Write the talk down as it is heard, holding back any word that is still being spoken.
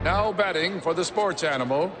Now batting for the sports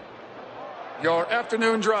animal, your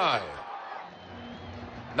afternoon drive.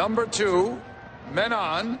 Number 2, men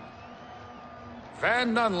on,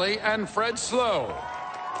 Van Nunley and Fred Slow.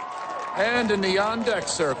 And in the on-deck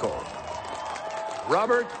circle,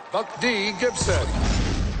 Robert Buck D. Gibson.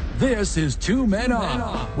 This is Two Men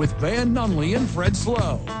On with Van Nunley and Fred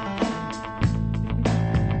Slow.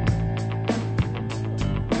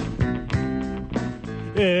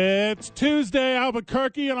 It's Tuesday,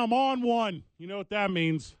 Albuquerque, and I'm on one. You know what that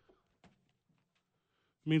means.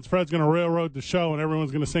 It means Fred's going to railroad the show, and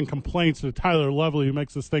everyone's going to send complaints to Tyler Lovely, who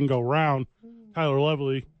makes this thing go round. Tyler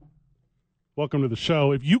Lovely, welcome to the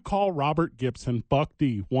show. If you call Robert Gibson, Buck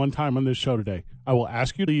D, one time on this show today, I will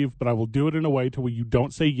ask you to leave, but I will do it in a way to where you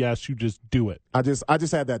don't say yes, you just do it. I just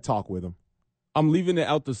had that talk with him. I'm leaving it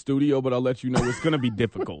out the studio, but I'll let you know it's going to be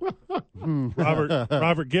difficult.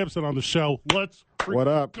 Robert Gibson on the show. Let's What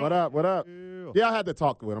up? Yeah, I had to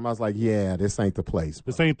talk with him. I was like, yeah, this ain't the place.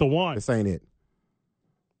 Bro. This ain't the one. This ain't it.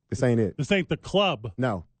 This ain't it. This ain't the club.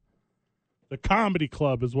 No. The comedy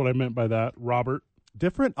club is what I meant by that, Robert.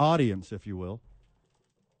 Different audience, if you will.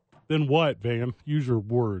 Then what, Van? Use your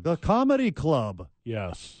words. The comedy club.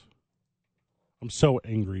 Yes. I'm so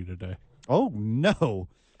angry today. Oh, no.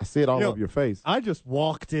 I see it all over your face. I just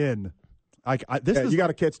walked in. You got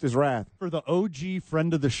to catch this wrath. For the OG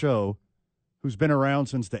friend of the show, who's been around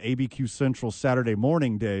since the ABQ Central Saturday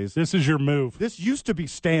morning days. This is your move. This used to be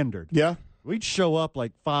standard. Yeah. We'd show up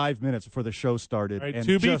like 5 minutes before the show started. Right, and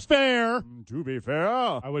to be fair,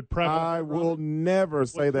 I would prep. I will never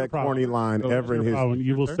say that corny line ever in history.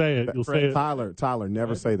 You will say it. You'll say it. Tyler,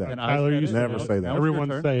 never say that. Tyler, you never say that.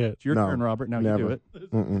 Everyone say it. It's your turn, Robert. Now never. you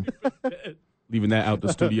do it. Leaving that out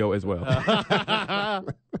the studio as well.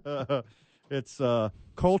 It's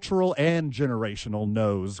cultural and generational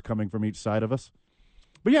no's coming from each side of us.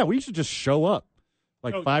 But yeah, we used to just show up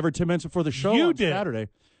like 5 or 10 minutes before the show on Saturday.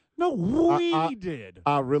 No, we did.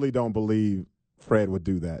 I really don't believe Fred would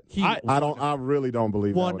do that. I really don't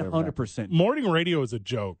believe 100%. Morning radio is a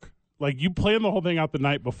joke. Like, you plan the whole thing out the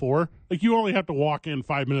night before. Like, you only have to walk in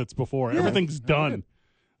 5 minutes before. Yeah. Everything's done.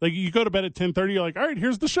 Like, you go to bed at 10:30, you're like, all right,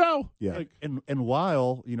 here's the show. Yeah. Like, and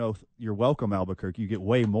while, you're welcome, Albuquerque, you get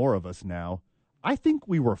way more of us now. I think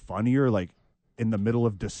we were funnier, like, in the middle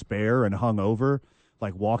of despair and hungover,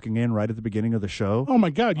 like walking in right at the beginning of the show. Oh, my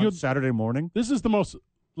God. On Saturday morning. This is the most,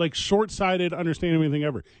 short-sighted understanding of anything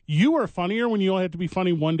ever. You are funnier when you only have to be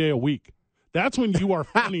funny one day a week. That's when you are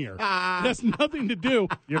funnier. That's nothing to do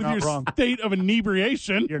with your state of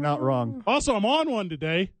inebriation. You're not wrong. Also, I'm on one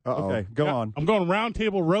today. Okay, go on. I'm going round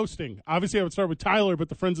table roasting. Obviously, I would start with Tyler, but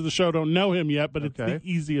the friends of the show don't know him yet, but it's the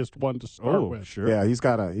easiest one to start with. Sure. Yeah, he's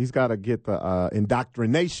got to get the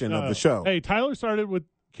indoctrination of the show. Hey, Tyler started with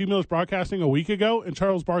Cumulus Broadcasting a week ago, and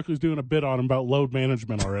Charles Barkley's doing a bit on him about load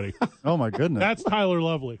management already. Oh, my goodness. That's Tyler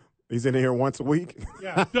Lovely. He's in here once a week?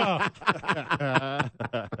 Yeah,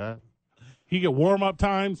 He get warm-up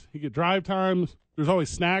times. He get drive times. There's always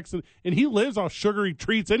snacks. And he lives off sugary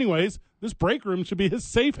treats anyways. This break room should be his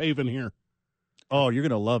safe haven here. Oh, you're going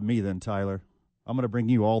to love me then, Tyler. I'm going to bring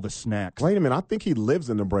you all the snacks. Wait a minute. I think he lives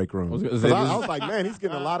in the break room. I was like, man, he's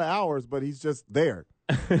getting a lot of hours, but he's just there.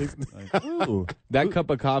 That cup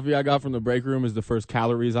of coffee I got from the break room is the first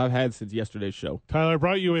calories I've had since yesterday's show. Tyler, I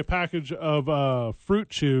brought you a package of fruit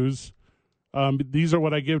chews. These are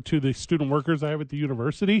what I give to the student workers I have at the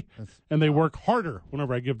university, and they work harder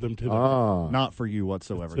whenever I give them to them. Not for you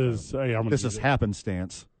whatsoever. This is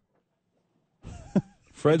happenstance.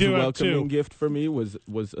 Fred's welcoming gift for me was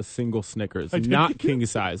a single Snickers, not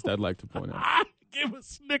king-sized, I'd like to point out. I gave a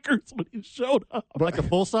Snickers when he showed up. Like a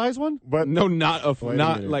full-size one? But no, it was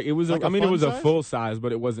like it was a size? full size,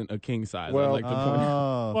 but it wasn't a king size. Well, I'd like to point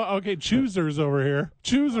out. Well, okay, choosers over here.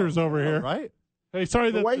 Choosers over here. Right? Hey,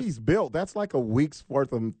 sorry the way he's built, that's like a week's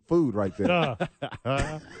worth of food right there.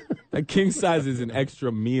 A king size is an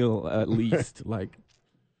extra meal at least.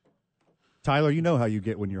 Tyler, you know how you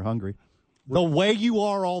get when you're hungry. The way you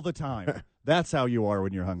are all the time. That's how you are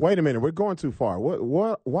when you're hungry. Wait a minute, we're going too far.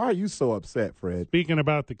 What? Why are you so upset, Fred? Speaking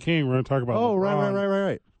about the king, we're going to talk about LeBron.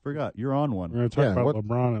 Right. Forgot. You're on one. We're going to talk about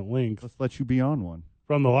LeBron at length. Let's let you be on one.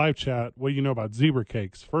 From the live chat, what do you know about zebra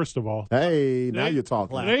cakes? First of all. Hey, now you're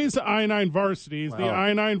talking. Today's I-9 varsity is the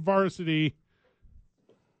I-9 varsity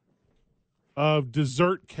of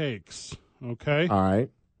dessert cakes. Okay? All right.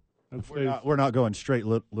 We're not going straight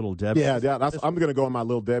Little Debbie. Yeah, I'm going to go in my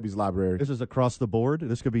Little Debbie's library. This is across the board.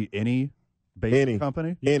 This could be any baking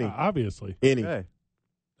company. Any. Obviously. Any. Okay.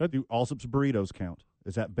 Do Allsup's burritos count?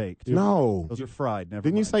 Is that baked? No. Those are fried. Never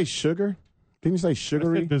Didn't mind. you say sugar? Didn't you say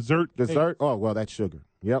sugary? Dessert. Dessert? Oh, well, that's sugar.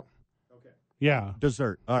 Yep. Yeah.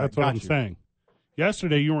 Dessert. All right, That's what I'm saying.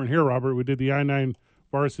 Yesterday, you weren't here, Robert. We did the I-9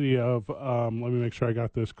 varsity of, let me make sure I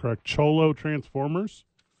got this correct, Cholo Transformers.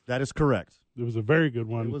 That is correct. It was a very good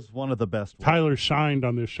one. It was one of the best ones. Tyler shined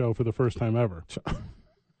on this show for the first time ever.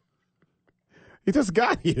 He just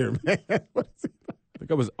got here, man. What is he? I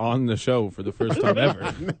think I was on the show for the first time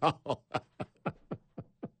ever. No.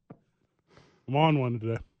 I'm on one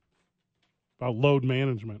today about load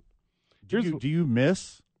management. Do you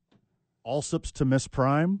miss Allsups to Miss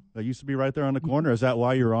Prime? That used to be right there on the corner. Is that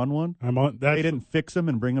why you're on one? I'm on. They didn't fix him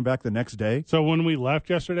and bring him back the next day? So when we left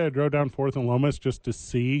yesterday, I drove down 4th and Lomas just to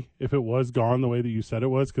see if it was gone the way that you said it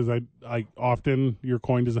was, because I often, you're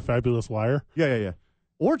coined as a fabulous liar. Yeah.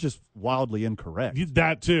 Or just wildly incorrect.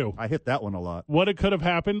 That too. I hit that one a lot. What it could have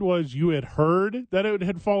happened was you had heard that it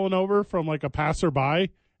had fallen over from like a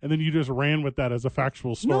passerby, and then you just ran with that as a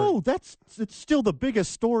factual story. No, it's still the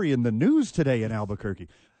biggest story in the news today in Albuquerque.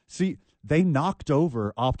 See, they knocked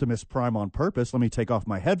over Optimus Prime on purpose. Let me take off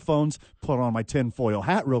my headphones, put on my tinfoil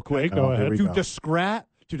hat real quick. Okay, go ahead.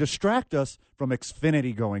 To distract us from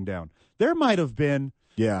Xfinity going down. There might have been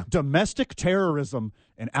domestic terrorism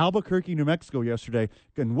in Albuquerque, New Mexico yesterday,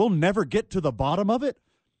 and we'll never get to the bottom of it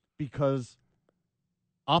because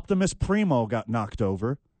Optimus Primo got knocked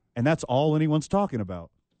over, and that's all anyone's talking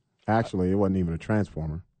about. Actually, it wasn't even a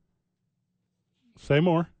Transformer. Say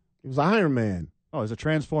more. It was Iron Man. Oh, it's a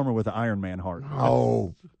Transformer with an Iron Man heart.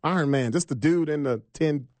 Oh, Iron Man. Just the dude in the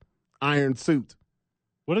tin iron suit.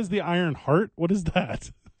 What is the Iron Heart? What is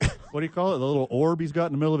that? What do you call it? The little orb he's got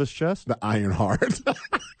in the middle of his chest? The Iron Heart.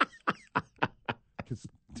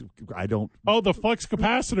 I don't. Oh, the flux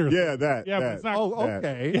capacitor. Yeah, that. Yeah, that, but it's not. Oh,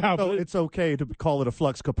 okay. Yeah, so it's okay to call it a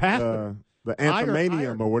flux capacitor. The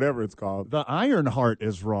antimanium or whatever it's called. The Iron Heart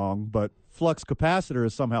is wrong, but flux capacitor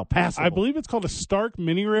is somehow passable. I believe it's called a Stark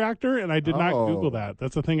mini reactor, and I did not Google that.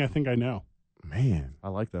 That's a thing I think I know. Man, I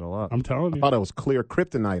like that a lot. I'm telling you. I thought it was clear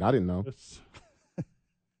kryptonite. I didn't know. It's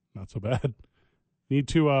not so bad. Need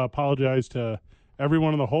to apologize to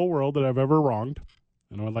everyone in the whole world that I've ever wronged,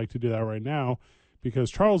 and I would like to do that right now because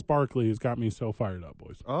Charles Barkley has got me so fired up,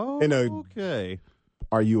 boys. Oh, okay.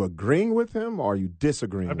 Are you agreeing with him or are you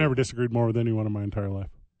disagreeing? I've never disagreed more with anyone in my entire life.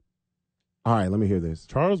 All right, let me hear this.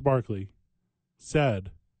 Charles Barkley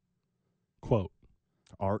said, quote,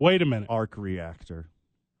 wait a minute. Arc reactor.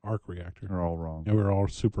 They're all wrong. Yeah, we're all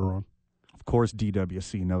super wrong. Of course,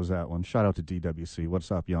 DWC knows that one. Shout out to DWC.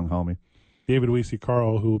 What's up, young homie? David Weesey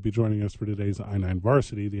Carl, who will be joining us for today's I-9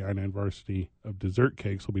 Varsity, the I-9 Varsity of Dessert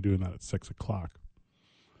Cakes, will be doing that at 6 o'clock.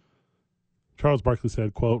 Charles Barkley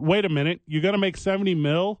said, quote, wait a minute, you got to make $70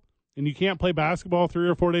 million and you can't play basketball 3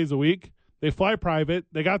 or 4 days a week? They fly private.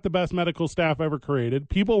 They got the best medical staff ever created.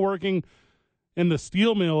 People working in the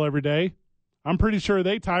steel mill every day. I'm pretty sure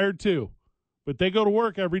they tired too, but they go to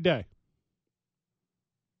work every day.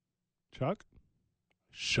 Chuck,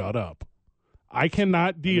 shut up. I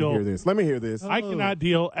cannot deal. Let me hear this. I cannot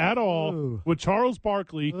deal at all with Charles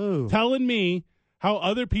Barkley telling me how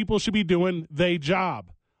other people should be doing their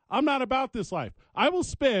job. I'm not about this life. I will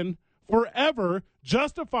spend forever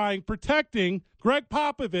justifying protecting Greg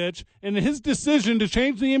Popovich and his decision to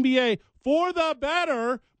change the NBA for the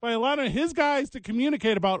better by allowing his guys to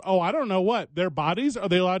communicate about, I don't know what, their bodies. Are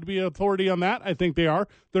they allowed to be an authority on that? I think they are.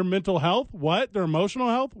 Their mental health, what? Their emotional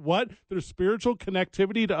health, what? Their spiritual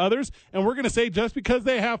connectivity to others. And we're going to say just because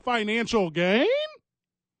they have financial gain,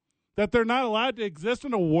 that they're not allowed to exist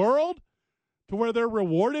in a world to where they're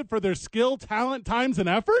rewarded for their skill, talent, times, and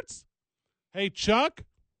efforts? Hey, Chuck,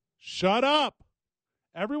 shut up.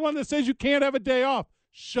 Everyone that says you can't have a day off,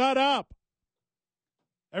 shut up.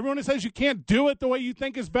 Everyone that says you can't do it the way you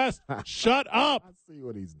think is best, shut up. I see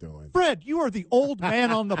what he's doing. Fred, you are the old man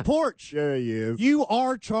on the porch. Yeah, he is. You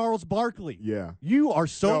are Charles Barkley. Yeah. You are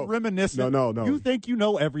so reminiscent. No. You think you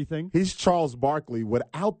know everything. He's Charles Barkley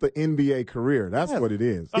without the NBA career. That's what it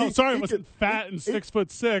is. Oh, sorry, I wasn't fat and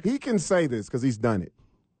 6'6". He can say this because he's done it.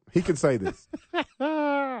 He can say this.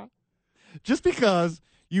 Just because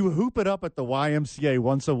you hoop it up at the YMCA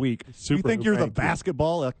once a week, you think you're the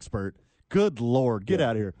basketball expert. Good Lord, get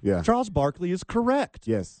out of here. Yeah. Charles Barkley is correct.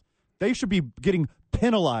 Yes. They should be getting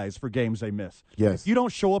penalized for games they miss. Yes. If you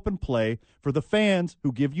don't show up and play, for the fans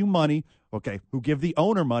who give you money, who give the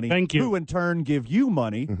owner money, thank you, who in turn give you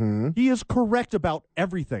money, he is correct about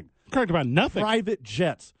everything. Correct about nothing. Private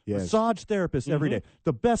jets, massage therapists every day,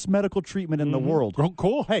 the best medical treatment in the world.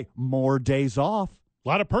 Cool. Hey, more days off. A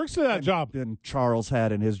lot of perks to that job than Charles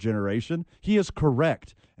had in his generation. He is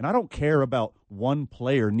correct. And I don't care about one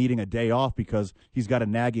player needing a day off because he's got a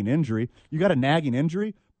nagging injury. You got a nagging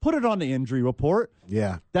injury? Put it on the injury report.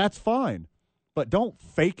 Yeah. That's fine. But don't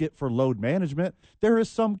fake it for load management. There is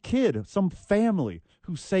some kid, some family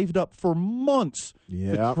who saved up for months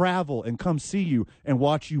to travel and come see you and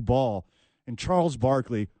watch you ball. And Charles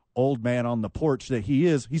Barkley, old man on the porch that he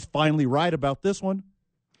is, he's finally right about this one.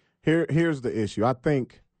 Here's the issue. I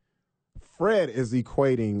think Fred is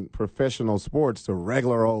equating professional sports to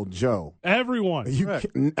regular old Joe. Everyone.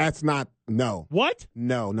 That's not, no. What?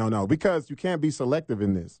 No. Because you can't be selective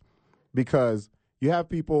in this. Because you have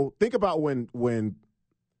people, think about when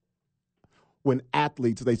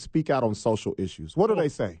athletes, they speak out on social issues. What do they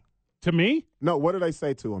say? To me? No, what do they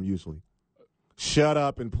say to them usually? Shut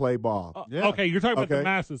up and play ball. Okay, you're talking about the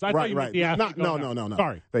masses. I thought you meant the athletes. No.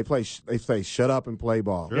 Sorry. They say shut up and play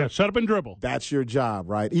ball. Sure. Yeah, shut up and dribble. That's your job,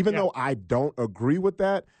 right? Even though I don't agree with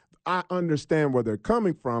that, I understand where they're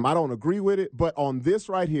coming from. I don't agree with it, but on this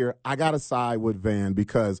right here, I got to side with Van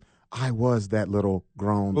because I was that little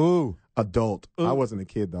grown adult. I wasn't a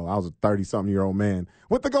kid, though. I was a 30-something-year-old man.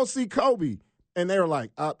 Went to go see Kobe, and they were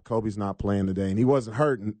like, Kobe's not playing today, and he wasn't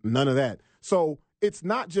hurt, and none of that. So it's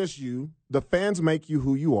not just you. The fans make you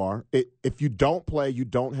who you are. If you don't play, you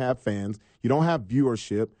don't have fans. You don't have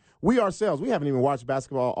viewership. We ourselves, we haven't even watched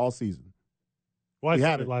basketball all season. Well, I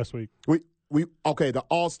started last week. The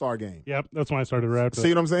All-Star game. Yep, that's when I started wrapping. See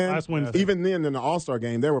what I'm saying? Last Wednesday. Even then, in the All-Star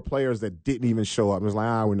game, there were players that didn't even show up. It was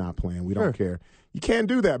like, we're not playing. We don't care. You can't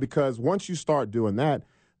do that because once you start doing that,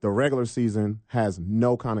 the regular season has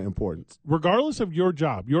no kind of importance. Regardless of your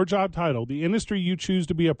job title, the industry you choose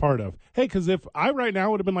to be a part of. Hey, because if I right now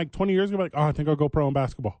would have been like 20 years ago, I think I'll go pro in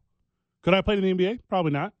basketball. Could I play in the NBA?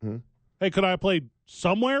 Probably not. Mm-hmm. Hey, could I have played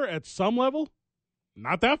somewhere at some level?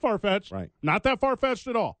 Not that far-fetched. Right. Not that far-fetched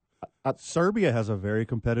at all. Serbia has a very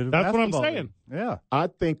competitive That's what I'm basketball saying. league. Yeah. I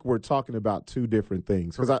think we're talking about two different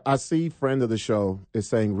things. Because I see friend of the show is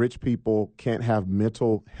saying rich people can't have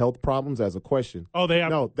mental health problems as a question. Oh, they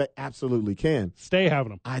have. No, they absolutely can. Stay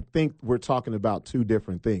having them. I think we're talking about two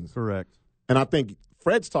different things. Correct. And I think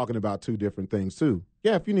Fred's talking about two different things, too.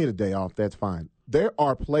 Yeah, if you need a day off, that's fine. There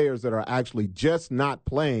are players that are actually just not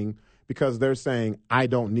playing because they're saying, I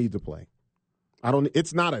don't need to play.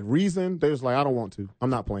 It's not a reason. They're just like, I don't want to. I'm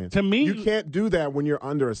not playing. To me, you can't do that when you're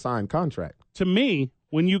under a signed contract. To me,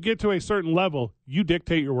 when you get to a certain level, you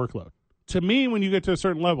dictate your workload. To me, when you get to a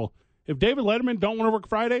certain level, if David Letterman don't want to work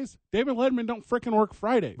Fridays, David Letterman don't freaking work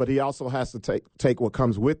Fridays. But he also has to take what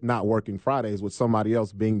comes with not working Fridays with somebody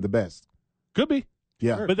else being the best. Could be.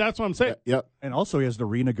 Yeah. But that's what I'm saying. Yep. And also he has to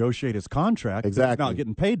renegotiate his contract. Exactly. He's not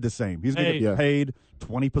getting paid the same. He's going to get paid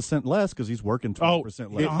 20% less because he's working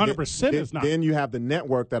 20% less. 100% is not. Then you have the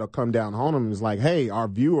network that'll come down on him and is like, hey, our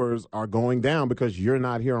viewers are going down because you're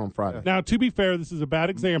not here on Friday. Now, to be fair, this is a bad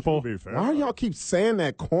example. Why do y'all keep saying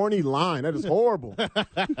that corny line? That is horrible.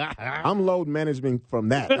 I'm load management from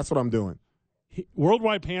that. That's what I'm doing.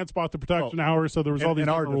 Worldwide Pants bought the production hours, so there was all these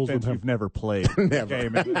rules with him. You've never played. Never.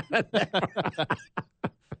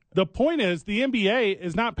 The point is, the NBA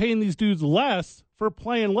is not paying these dudes less for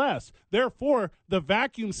playing less. Therefore, the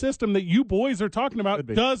vacuum system that you boys are talking about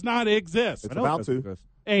does not exist. It's about to.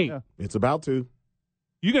 Ain't. Yeah. It's about to.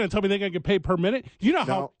 You going to tell me they're going to get paid per minute? You know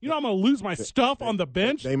how I'm going to lose my stuff on the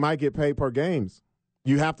bench? They might get paid per games.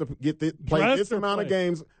 You have to play this amount of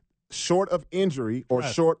games short of injury or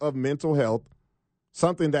short of mental health.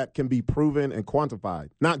 Something that can be proven and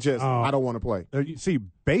quantified, not just, I don't want to play. You see,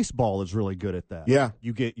 baseball is really good at that. Yeah.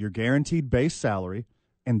 You get your guaranteed base salary,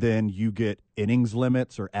 and then you get innings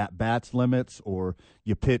limits or at-bats limits, or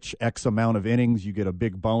you pitch X amount of innings, you get a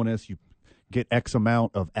big bonus. You get X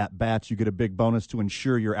amount of at-bats, you get a big bonus to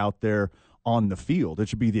ensure you're out there on the field. It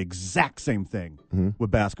should be the exact same thing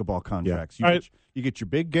with basketball contracts. Yeah. You get your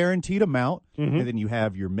big guaranteed amount, and then you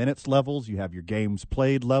have your minutes levels, you have your games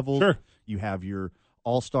played levels, you have your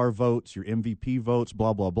all-star votes, your MVP votes,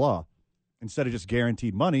 blah, blah, blah. Instead of just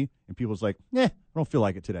guaranteed money, and people's like, I don't feel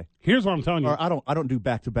like it today. Here's what I'm telling you. Or I don't do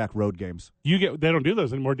back-to-back road games. They don't do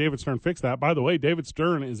those anymore. David Stern fixed that. By the way, David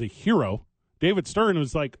Stern is a hero. David Stern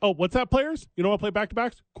was like, what's that, players? You know what, play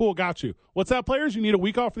back-to-backs? Cool, got you. What's that, players? You need a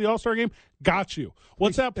week off for the All-Star game? Got you.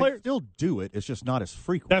 What's that, players? They still do it. It's just not as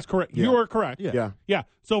frequent. That's correct. Yeah. You are correct. Yeah.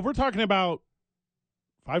 So if we're talking about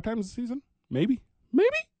 5 times a season, maybe,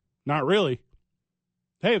 not really.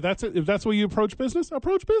 Hey, if that's the way you approach business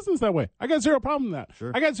that way. I got zero problem with that.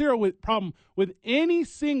 Sure. I got problem with any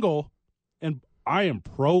single, and I am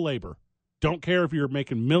pro-labor. Don't care if you're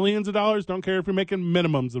making millions of dollars. Don't care if you're making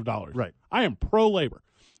minimums of dollars. Right. I am pro-labor.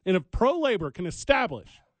 And if pro-labor can establish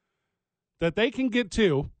that they can get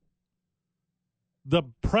to the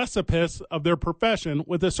precipice of their profession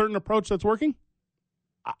with a certain approach that's working,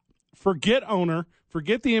 forget owner,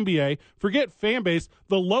 forget the NBA, forget fan base.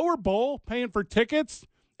 The lower bowl paying for tickets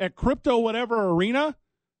at crypto whatever arena,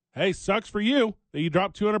 hey, sucks for you that you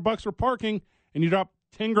dropped $200 for parking and you drop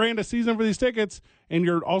 $10,000 a season for these tickets, and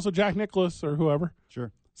you're also Jack Nicklaus or whoever.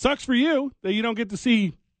 Sure. Sucks for you that you don't get to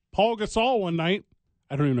see Paul Gasol one night.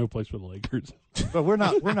 I don't even know who plays for the Lakers. But we're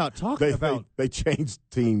not talking about. They change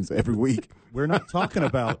teams every week. We're not talking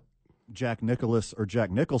about Jack Nicklaus or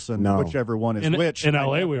Jack Nicholson, No. whichever one is which. In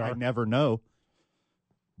LA, we are. I never know.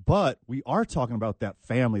 But we are talking about that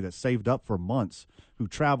family that saved up for months, who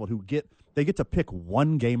traveled, they get to pick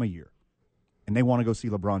one game a year, and they want to go see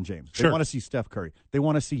LeBron James. They Sure. want to see Steph Curry. They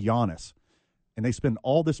want to see Giannis. And they spend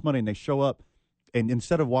all this money, and they show up, and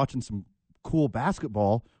instead of watching some cool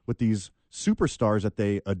basketball with these superstars that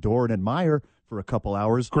they adore and admire for a couple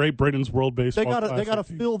hours, Great Britain's World Baseball they gotta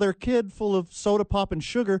fill their kid full of soda pop and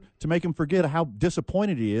sugar to make him forget how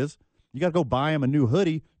disappointed he is. You got to go buy him a new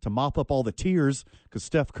hoodie to mop up all the tears because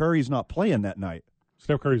Steph Curry's not playing that night.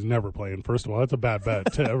 Steph Curry's never playing, first of all. That's a bad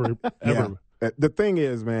bet to ever. Yeah. The thing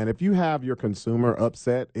is, man, if you have your consumer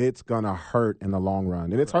upset, it's going to hurt in the long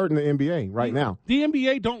run. And it's hurting the NBA right now. The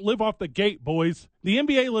NBA don't live off the gate, boys. The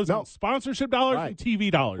NBA lives on sponsorship dollars and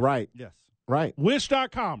TV dollars. Right. Yes. Right.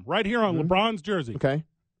 Wish.com, right here on LeBron's jersey. Okay.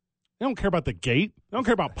 They don't care about the gate. They don't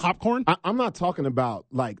care about popcorn. I'm not talking about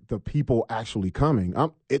like the people actually coming.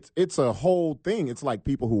 It's a whole thing. It's like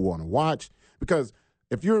people who want to watch, because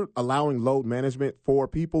if you're allowing load management for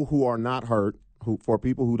people who are not hurt, for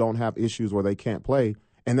people who don't have issues where they can't play,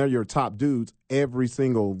 and they're your top dudes every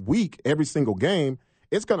single week, every single game,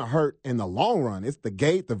 it's going to hurt in the long run. It's the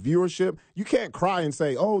gate, the viewership. You can't cry and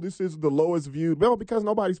say, "Oh, this is the lowest viewed." Well, because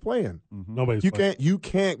nobody's playing. Mm-hmm. Nobody's playing. You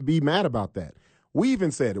can't be mad about that. We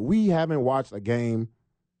even said it. We haven't watched a game.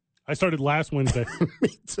 I started last Wednesday. Me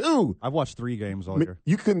too. I've watched 3 games all year.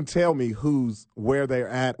 You couldn't tell me where they're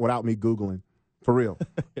at without me Googling. For real.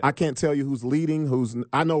 I can't tell you who's leading,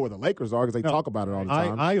 I know where the Lakers are because they talk about it all the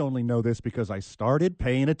time. I only know this because I started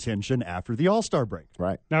paying attention after the All-Star break.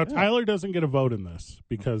 Right. Now, Tyler doesn't get a vote in this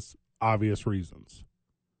because obvious reasons.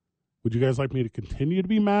 Would you guys like me to continue to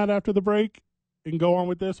be mad after the break and go on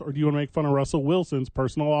with this, or do you want to make fun of Russell Wilson's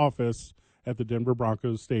personal office at the Denver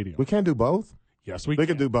Broncos stadium? We can't do both? Yes, we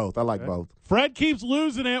can do both. I like both. Fred keeps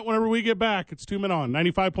losing it whenever we get back. It's 2 Men On,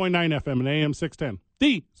 95.9 FM and AM 610.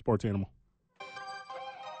 The Sports Animal.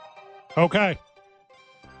 Okay.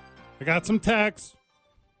 I got some texts.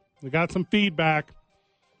 I got some feedback.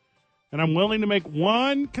 And I'm willing to make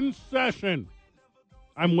one concession.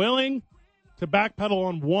 I'm willing to backpedal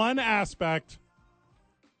on one aspect.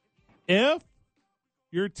 If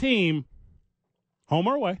your team, home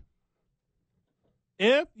or away,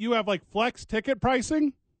 if you have like flex ticket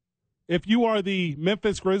pricing, if you are the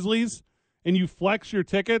Memphis Grizzlies and you flex your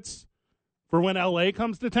tickets for when LA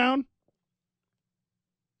comes to town,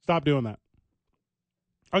 stop doing that.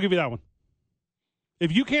 I'll give you that one.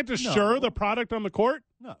 If you can't assure the product on the court,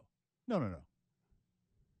 No.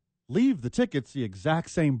 Leave the tickets the exact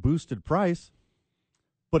same boosted price.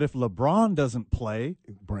 But if LeBron doesn't play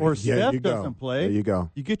or Steph doesn't play, there you go.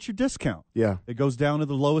 You get your discount. Yeah. It goes down to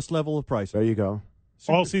the lowest level of price. There you go.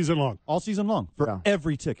 all season long. All season long for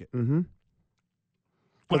every ticket. Mm-hmm.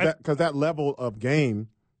 Because that level of game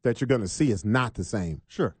that you're going to see is not the same.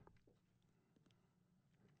 Sure.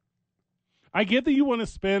 I get that you want to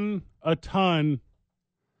spend a ton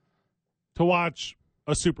to watch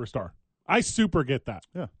a superstar. I super get that.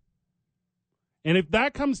 Yeah. And if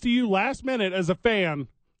that comes to you last minute as a fan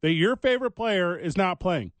that your favorite player is not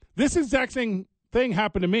playing, this exact same thing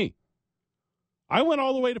happened to me. I went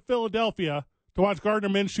all the way to Philadelphia to watch Gardner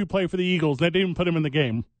Minshew play for the Eagles. They didn't even put him in the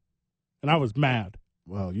game. And I was mad.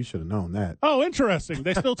 Well, you should have known that. Oh, interesting.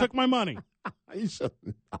 They still took my money. You should.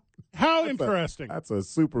 How interesting. That's a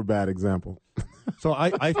super bad example. So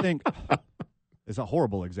I think it's a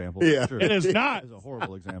horrible example. Yeah. Sure. It is not. It's a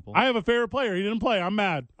horrible example. I have a favorite player. He didn't play. I'm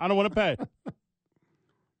mad. I don't want to pay.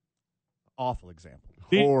 Awful example.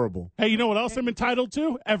 Horrible. Hey, you know what else I'm entitled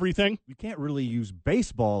to? Everything. You can't really use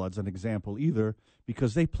baseball as an example either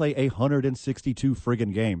because they play 162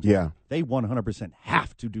 friggin' games. Yeah. They 100%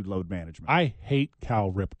 have to do load management. I hate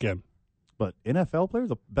Cal Ripken. But NFL players,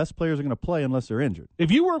 the best players are going to play unless they're injured.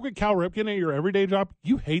 If you work with Cal Ripken at your everyday job,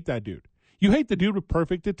 you hate that dude. You hate the dude with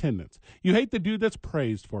perfect attendance. You hate the dude that's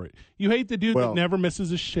praised for it. You hate the dude that never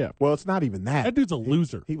misses a shift. Well, it's not even that. That dude's a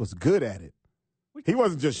loser. He was good at it. He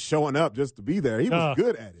wasn't just showing up just to be there. He was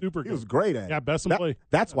good at it. Super good. He was great at it. Yeah, best in play.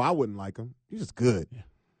 That's why I wouldn't like him. He's just good. Yeah.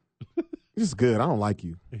 He's just good. I don't like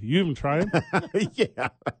you. You even try him? Yeah.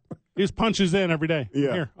 He just punches in every day.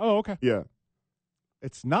 Yeah. Here. Oh, okay. Yeah.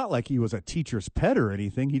 It's not like he was a teacher's pet or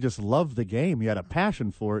anything. He just loved the game. He had a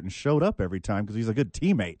passion for it and showed up every time because he's a good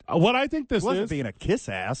teammate. What I think this He wasn't is, being a kiss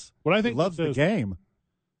ass. what I think He loves this the is- game.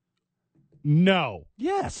 No.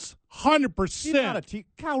 Yes. 100%.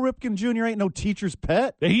 Cal Ripken Jr. ain't no teacher's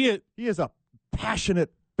pet. He is a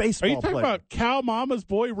passionate baseball player. Are you talking about Cal Mama's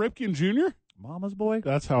boy Ripken Jr.? Mama's boy?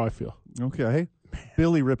 That's how I feel. Okay.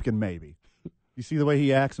 Billy Ripken, maybe. You see the way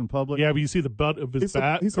he acts in public? Yeah, but you see the butt of his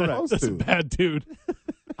bat? He's supposed That's to. a bad dude.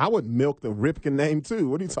 I would milk the Ripken name, too.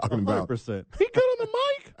 What are you talking about? 100%. He good on the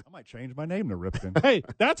mic. I might change my name to Ripken. Hey,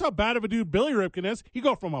 that's how bad of a dude Billy Ripken is. He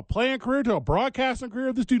go from a playing career to a broadcasting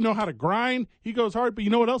career. This dude know how to grind. He goes hard, but you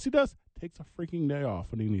know what else he does? Takes a freaking day off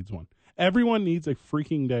when he needs one. Everyone needs a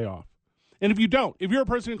freaking day off. And if you don't, if you're a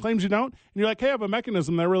person who claims you don't, and you're like, hey, I have a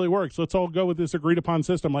mechanism that really works. Let's all go with this agreed upon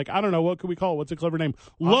system. Like, I don't know, what could we call it? What's a clever name?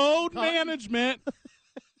 Load management.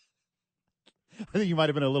 I think you might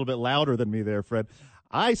have been a little bit louder than me there, Fred.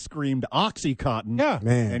 I screamed OxyContin. Yeah.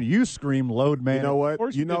 Man. And you screamed load man. You know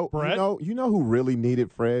what? You know who really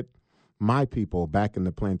needed Fred? My people back in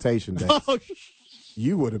the plantation days. Oh,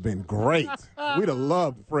 you would have been great. We'd have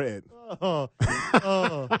loved Fred.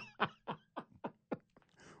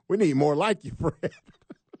 We need more like you, Fred.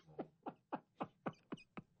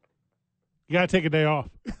 You got to take a day off.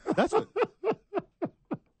 That's what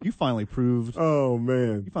you finally proved. Oh,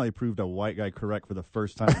 man. You finally proved a white guy correct for the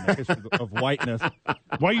first time in the history of whiteness.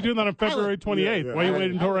 Why are you doing that on February 28th? Yeah. Why are you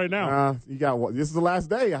waiting until right now? You got what? This is the last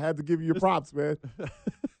day. I had to give you your props, man.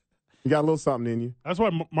 You got a little something in you. That's why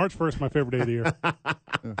March 1st is my favorite day of the year.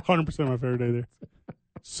 100% my favorite day of the year.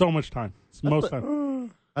 So much time. It's most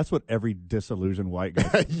time. That's what every disillusioned white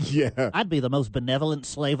guy Yeah. I'd be the most benevolent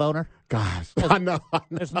slave owner. Gosh. I know.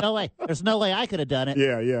 There's no way. There's no way I could have done it.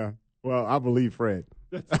 Yeah. Well, I believe Fred.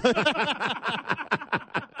 If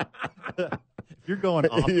you're going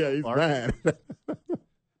off Yeah, he's mad.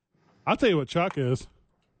 I'll tell you what Chuck is.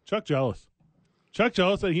 Chuck jealous. Chuck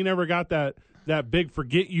jealous that he never got that big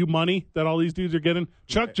forget you money that all these dudes are getting.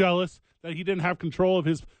 Chuck jealous that he didn't have control of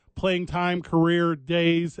his playing time, career,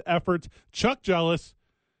 days, efforts. Chuck jealous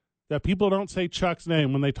that people don't say Chuck's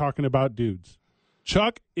name when they're talking about dudes.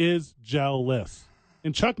 Chuck is jealous.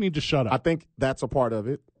 And Chuck needs to shut up. I think that's a part of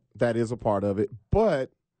it. That is a part of it.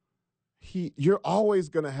 But you're always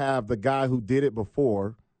going to have the guy who did it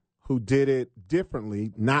before, who did it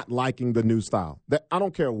differently, not liking the new style. That I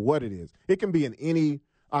don't care what it is. It can be in any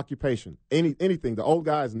occupation, anything. The old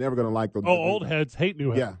guy is never going to like the old heads hate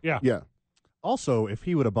new heads. Yeah. Also, if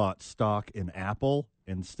he would have bought stock in Apple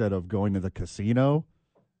instead of going to the casino,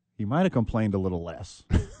 he might have complained a little less.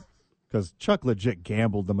 Because Chuck legit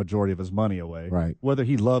gambled the majority of his money away. Right. Whether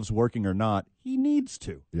he loves working or not, he needs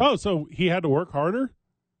to. Yeah. Oh, so he had to work harder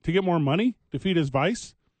to get more money to feed his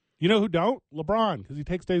vice? You know who don't? LeBron, because he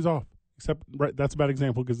takes days off. Except that's a bad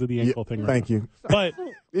example because of the ankle thing. Right Thank now. you. But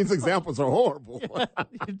these examples are horrible.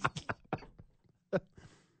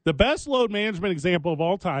 The best load management example of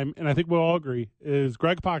all time, and I think we'll all agree, is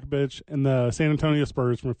Greg Popovich and the San Antonio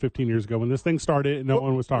Spurs from 15 years ago when this thing started and no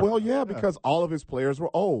one was talking. Well, yeah, because all of his players were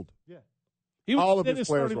old. Yeah, all of his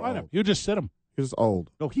players were old. He would just sit them. He was old.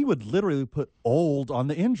 No, he would literally put old on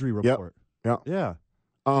the injury report. Yep. Yeah.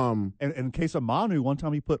 And in case of Manu, one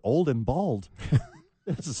time he put old and bald.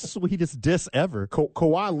 It's the sweetest diss ever.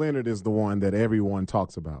 Kawhi Leonard is the one that everyone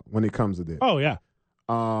talks about when it comes to this. Oh, yeah.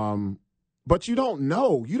 But you don't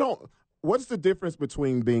know. What's the difference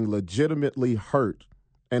between being legitimately hurt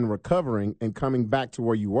and recovering and coming back to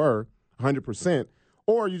where you were 100%,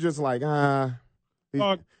 or you just like,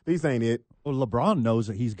 these ain't it. Well, LeBron knows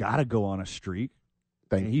that he's got to go on a streak,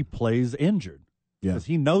 and you. he plays injured. Yeah. Because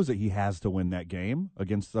he knows that he has to win that game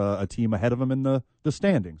against a team ahead of him in the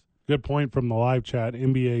standings. Good point from the live chat.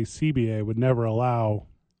 NBA, CBA would never allow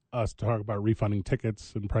us to talk about refunding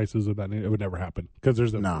tickets and prices of that. It would never happen because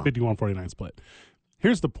there's a 51-49 split.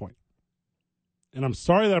 Here's the point. And I'm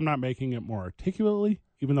sorry that I'm not making it more articulately,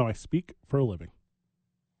 even though I speak for a living.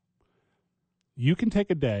 You can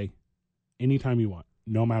take a day anytime you want,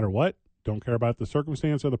 no matter what. Don't care about the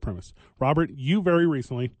circumstance or the premise. Robert, you very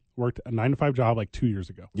recently worked a 9-to-5 job like 2 years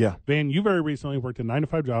ago. Yeah. Van, you very recently worked a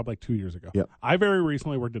 9-to-5 job like 2 years ago. Yep. I very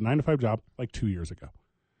recently worked a 9-to-5 job like 2 years ago.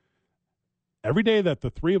 Every day that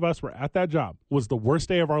the three of us were at that job was the worst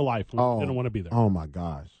day of our life when we didn't want to be there. Oh, my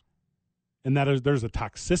gosh. And there's a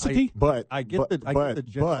toxicity. I get the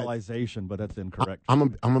generalization, but that's incorrect.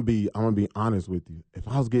 I'm gonna be honest with you. If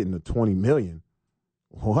I was getting the $20 million,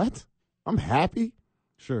 what? I'm happy.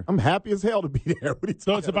 Sure, I'm happy as hell to be there. What are you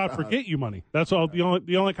so it's about forget you money. That's all. The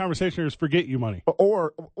only conversation here is forget you money.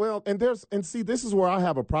 See, this is where I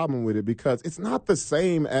have a problem with it because it's not the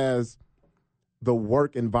same as the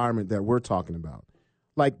work environment that we're talking about.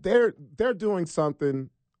 Like they're doing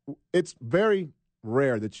something. It's very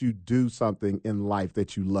rare that you do something in life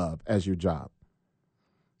that you love as your job.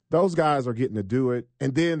 Those guys are getting to do it,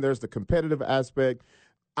 and then there's the competitive aspect.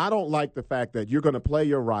 I don't like the fact that you're going to play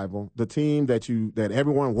your rival, the team that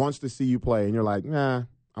everyone wants to see you play, and you're like, nah,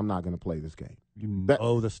 I'm not going to play this game. You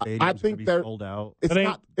know the stadium's going to be sold out.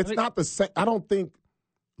 It's not the same. I don't think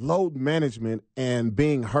load management and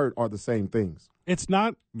being hurt are the same things. It's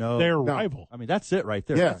not their rival. I mean, that's it right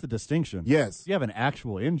there. Yeah. That's the distinction. Yes. If you have an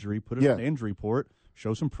actual injury, put it on the injury report,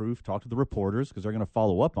 show some proof, talk to the reporters because they're going to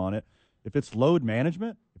follow up on it. If it's load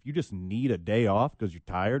management, if you just need a day off because you're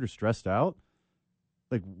tired or stressed out,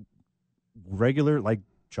 like regular, like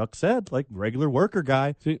Chuck said, like regular worker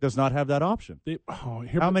guy does not have that option.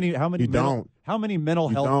 How many mental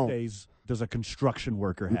health days does a construction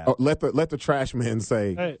worker have? Let the trash man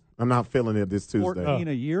say, hey, I'm not feeling it this Tuesday. 14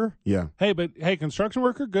 a year? Yeah. Hey, construction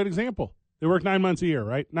worker, good example. They work 9 months a year,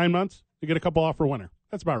 right? 9 months. They get a couple off for winter.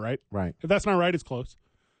 That's about right. Right. If that's not right, it's close.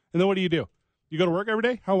 And then what do? You go to work every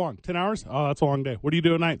day? How long? 10 hours? Oh, that's a long day. What do you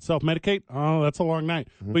do at night? Self-medicate? Oh, that's a long night.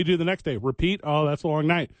 What do you do the next day? Repeat? Oh, that's a long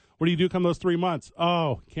night. What do you do come those 3 months?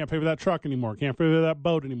 Oh, can't pay for that truck anymore. Can't pay for that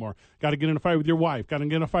boat anymore. Got to get in a fight with your wife. Got to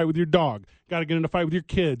get in a fight with your dog. Got to get in a fight with your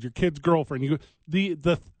kid's girlfriend.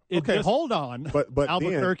 Hold on. But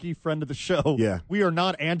Albuquerque, friend of the show. Yeah. We are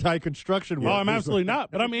not anti-construction. Well, I'm absolutely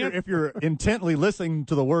not. But if you're intently listening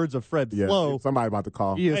to the words of Fred Slow, somebody about to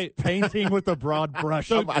call. He is painting with a broad brush.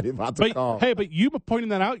 Somebody about to call. Hey, but you pointing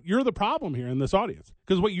that out, you're the problem here in this audience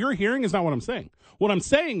because what you're hearing is not what I'm saying. What I'm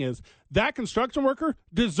saying is that construction worker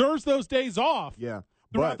deserves those days off. Yeah.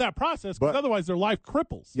 Throughout that process, because otherwise their life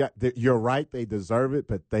cripples. Yeah, you're right. They deserve it,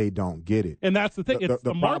 but they don't get it. And that's the thing. It's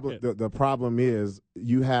the market. Problem, the problem is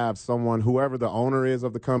you have someone, whoever the owner is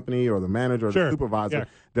of the company or the manager or the supervisor,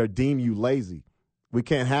 they deem you lazy. We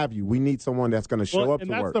can't have you. We need someone that's going to show up to work.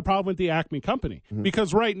 And that's the problem with the Acme company. Mm-hmm.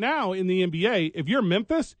 Because right now in the NBA, if you're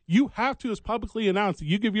Memphis, you have to publicly announce that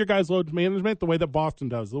you give your guys load management the way that Boston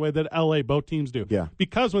does, the way that LA, both teams do. Yeah.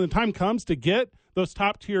 Because when the time comes to get those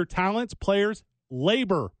top-tier talents, players,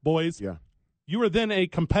 labor, boys, you are then a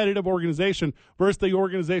competitive organization versus the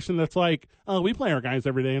organization that's like, oh, we play our guys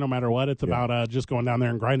every day no matter what. It's about just going down there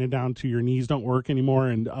and grinding down to your knees don't work anymore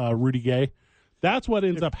and Rudy Gay. That's what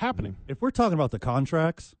ends up happening. If we're talking about the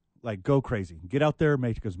contracts, like go crazy. Get out there,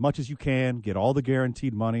 make as much as you can, get all the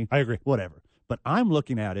guaranteed money. I agree. Whatever. But I'm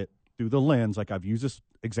looking at it through the lens, like I've used this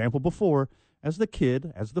example before, as the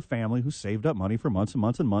kid, as the family who saved up money for months and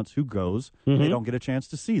months and months, who goes, they don't get a chance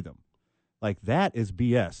to see them. Like, that is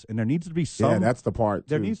BS. And there needs to be some... Yeah, that's the part,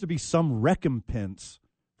 There needs to be some recompense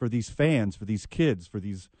for these fans, for these kids, for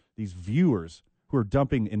these viewers who are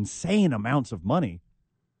dumping insane amounts of money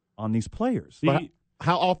on these players. But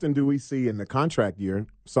how often do we see in the contract year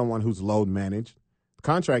someone who's load managed?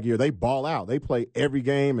 Contract year, they ball out. They play every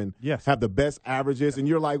game and have the best averages. And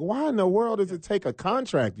you're like, why in the world does it take a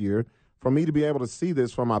contract year for me to be able to see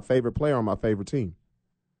this from my favorite player on my favorite team?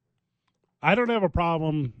 I don't have a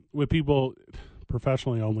problem with people,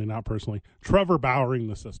 professionally only, not personally, Trevor Bowering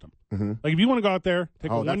the system. Mm-hmm. Like, if you want to go out there, take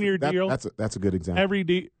a one-year deal. That's a good example.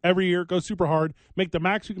 Every year, go super hard, make the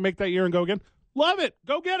max you can make that year and go again. Love it.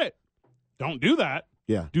 Go get it. Don't do that.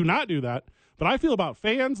 Yeah. Do not do that. But I feel about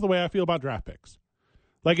fans the way I feel about draft picks.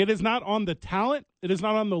 Like, it is not on the talent, it is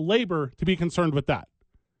not on the labor to be concerned with that.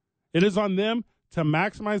 It is on them to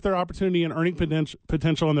maximize their opportunity and earning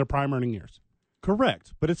potential in their prime earning years.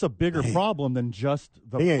 Correct, but it's a bigger problem than just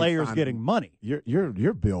the players getting money.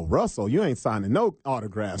 You're Bill Russell. You ain't signing no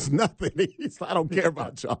autographs, nothing. I don't care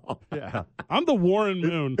about y'all. Yeah, I'm the Warren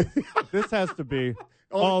Moon. This has to be.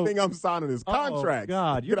 Only thing I'm signing is contracts.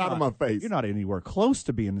 God, get out of my face. You're not anywhere close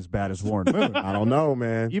to being as bad as Warren Moon. I don't know,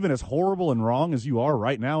 man. Even as horrible and wrong as you are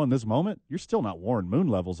right now in this moment, you're still not Warren Moon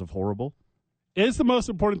levels of horrible. Is the most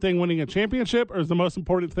important thing winning a championship, or is the most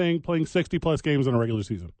important thing playing 60-plus games in a regular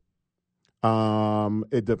season?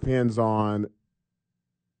 It depends on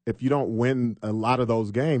if you don't win a lot of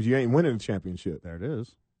those games, you ain't winning a championship. There it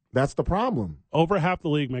is. That's the problem. Over half the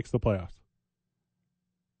league makes the playoffs.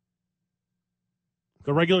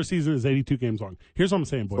 The regular season is 82 games long. Here's what I'm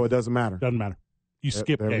saying, boys. So it doesn't matter. Doesn't matter. You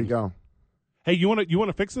skip games. There we go. Hey, you want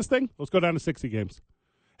to fix this thing? Let's go down to 60 games.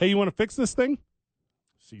 Hey, you want to fix this thing?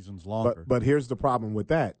 Season's longer. But here's the problem with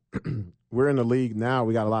that. We're in the league now.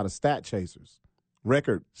 We got a lot of stat chasers.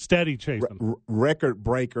 Steady chasing. Record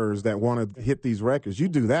breakers that want to hit these records. You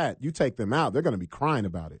do that, you take them out, they're going to be crying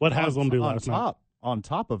about it. What Haslam do last night? On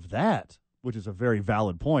top of that, which is a very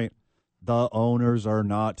valid point, the owners are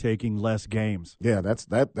not taking less games. Yeah, that's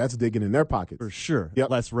digging in their pockets. For sure.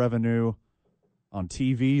 Yep. Less revenue on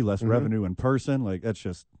TV, less revenue in person. Like, that's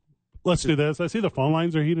just... Let's do this. I see the phone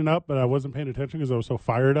lines are heating up, but I wasn't paying attention because I was so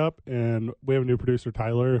fired up. And we have a new producer,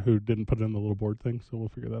 Tyler, who didn't put in the little board thing, so we'll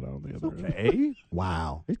figure that out on the other end. Okay.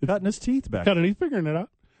 Wow. He's cutting his teeth back. He's figuring it out.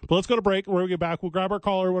 But let's go to break. When we get back, we'll grab our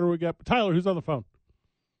caller. What do we get? Tyler, who's on the phone?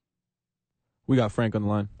 We got Frank on the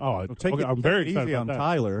line. Oh, Well, I'm very easy excited on about that.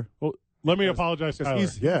 Tyler. Well, let me apologize to Tyler.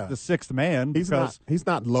 He's the sixth man. He's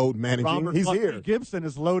not load managing. Robert He's Buckley here. Gibson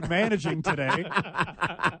is load managing today.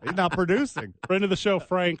 He's not producing. Friend of the show,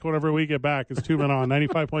 Frank, whenever we get back, is 2 Men On,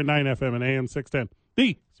 95.9 FM and AM 610.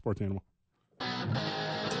 The Sports Animal.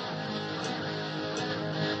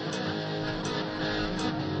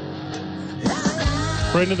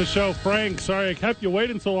 Friend of the show, Frank. Sorry I kept you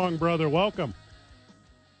waiting so long, brother. Welcome.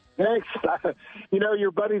 Thanks.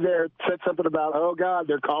 Your buddy there said something about, oh, God,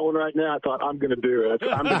 they're calling right now. I thought, I'm going to do it.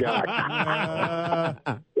 I'm the guy.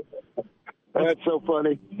 That's so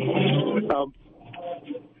funny.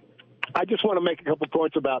 I just want to make a couple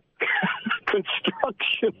points about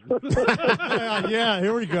construction. Yeah,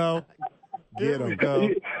 here we go. Get him. Go.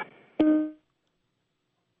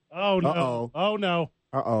 Oh, no. Uh-oh. Oh, no.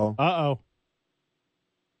 Uh-oh. Uh-oh.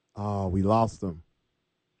 Oh, we lost him.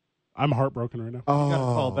 I'm heartbroken right now. Oh. You gotta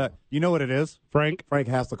call back. You know what it is? Frank,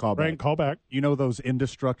 Has to call Frank, back. call back. You know those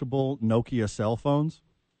indestructible Nokia cell phones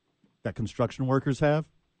that construction workers have?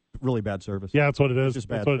 Really bad service. Yeah, that's what it is. Just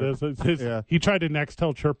That's bad what it is. service. It's his, Yeah. He tried to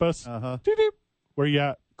Nextel chirp us. Uh-huh. Doop-doop. Where you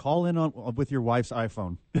at? Call in on with your wife's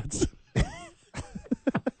iPhone.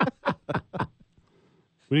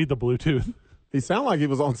 We need the Bluetooth. He sounded like he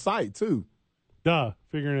was on site, too. Duh,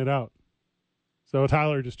 figuring it out. So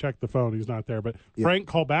Tyler just checked the phone. He's not there. But Yeah. Frank,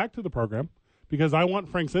 call back to the program because I want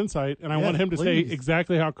Frank's insight, and I Yeah, want him to please. say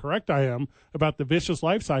exactly how correct I am about the vicious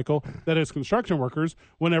life cycle that is construction workers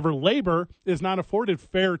whenever labor is not afforded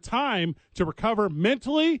fair time to recover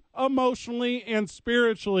mentally, emotionally, and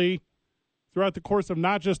spiritually throughout the course of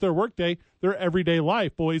not just their workday, their everyday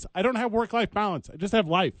life. Boys, I don't have work-life balance. I just have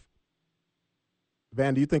life.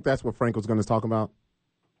 Van, do you think that's what Frank was going to talk about?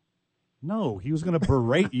 No, he was going to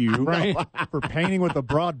berate you Right. for painting with a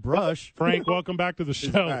broad brush. Frank, welcome back to the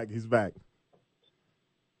show. He's back.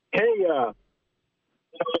 Hey,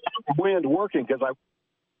 wind working because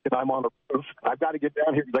I'm on the roof. I've got to get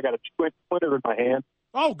down here because I got a 2-inch splinter in my hand.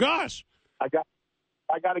 Oh, gosh. I got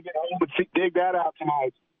to get home and dig that out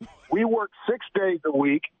tonight. We work 6 days a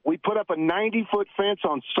week. We put up a 90-foot fence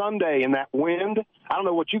on Sunday in that wind. I don't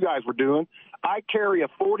know what you guys were doing. I carry a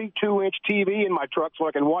 42-inch TV in my truck so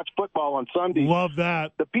I can watch football on Sunday. Love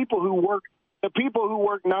that. The people who work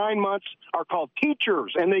 9 months are called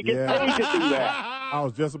teachers, and they get paid to do that. I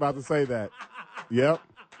was just about to say that. Yep.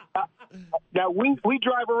 Now, we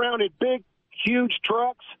drive around in big, huge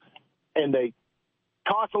trucks, and they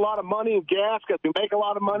cost a lot of money in gas because we make a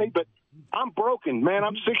lot of money, but I'm broken, man.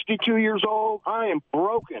 I'm 62 years old. I am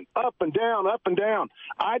broken, up and down, up and down.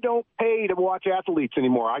 I don't pay to watch athletes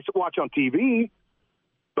anymore. I should watch on TV,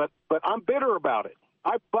 but I'm bitter about it.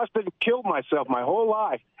 I busted and killed myself my whole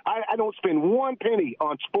life. I don't spend one penny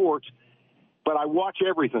on sports, but I watch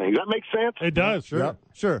everything. Does that make sense? It does. Sure. Yep.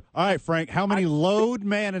 Sure. All right, Frank, how many load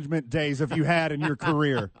management days have you had in your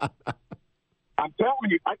career? I'm telling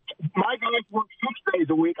you, my guys work 6 days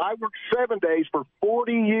a week. I work 7 days for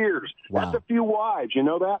 40 years. Wow. That's a few wives. You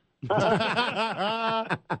know that?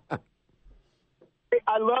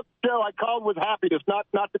 I love the show. I called with happiness, not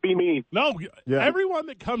to be mean. No, Yeah. everyone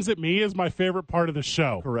that comes at me is my favorite part of the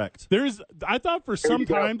show. Correct. I thought for some you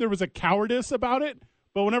go. time there was a cowardice about it,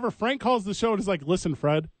 but whenever Frank calls the show and is like, listen,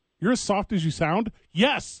 Fred, you're as soft as you sound.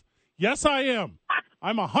 Yes, I am.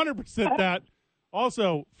 I'm 100% that.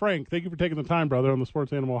 Also, Frank, thank you for taking the time, brother, on the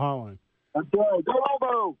Sports Animal Hotline. That's right. Go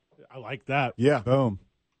Lobo! I like that. Yeah. Boom.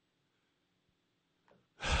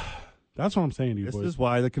 That's what I'm saying to you, This boys. is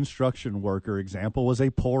why the construction worker example was a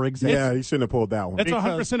poor example. Yeah, he shouldn't have pulled that one. That's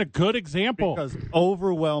 100% a good example. Because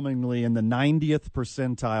overwhelmingly in the 90th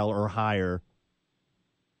percentile or higher,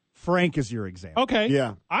 Frank is your example. Okay.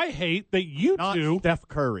 Yeah. I hate that you Not two. Steph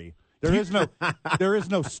Curry. There is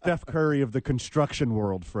no Steph Curry of the construction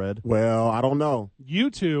world, Fred. Well, I don't know. You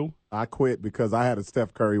two. I quit because I had a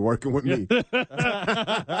Steph Curry working with me.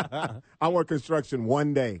 I worked construction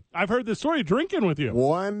one day. I've heard this story drinking with you.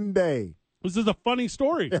 One day. This is a funny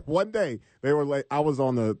story. One day. They were like, I was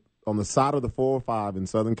on the side of the 405 in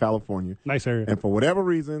Southern California. Nice area. And for whatever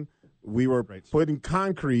reason, we were putting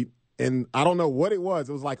concrete in, I don't know what it was.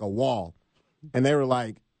 It was like a wall. And they were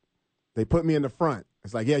like, they put me in the front.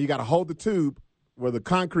 It's like, yeah, you got to hold the tube where the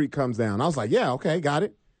concrete comes down. I was like, yeah, okay, got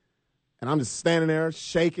it. And I'm just standing there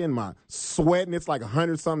shaking, my sweating. It's like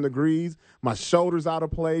 100-something degrees. My shoulders out of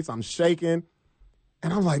place. I'm shaking.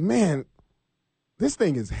 And I'm like, man, this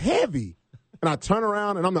thing is heavy. And I turn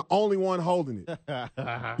around, and I'm the only one holding it.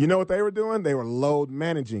 You know what they were doing? They were load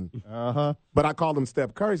managing. Uh-huh. But I called them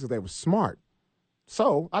Steph Curry because they were smart.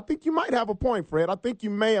 So I think you might have a point, Fred. I think you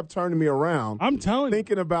may have turned me around. I'm telling you.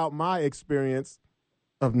 Thinking about my experience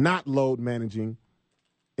of not load managing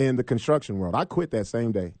in the construction world. I quit that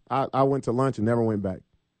same day. I went to lunch and never went back.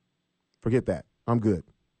 Forget that. I'm good.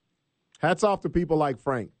 Hats off to people like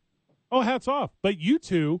Frank. Oh, hats off. But you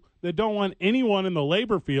two that don't want anyone in the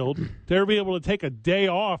labor field to ever be able to take a day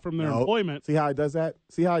off from their employment. See how he does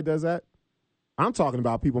that? I'm talking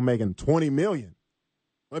about people making $20 million.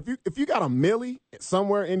 If you got a milli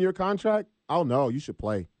somewhere in your contract, oh no, you should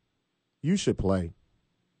play. You should play.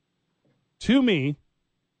 To me,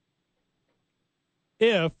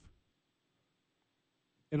 and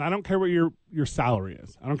I don't care what your salary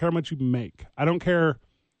is. I don't care how much you make. I don't care,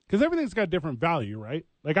 because everything's got different value, right?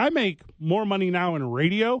 Like, I make more money now in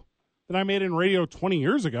radio than I made in radio 20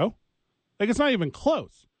 years ago. Like, it's not even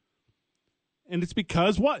close. And it's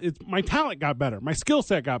because my talent got better. My skill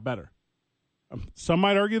set got better. Some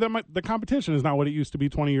might argue that the competition is not what it used to be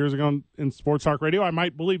 20 years ago in sports talk radio. I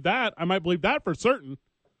might believe that. I might believe that for certain.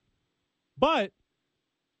 But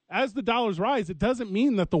as the dollars rise, it doesn't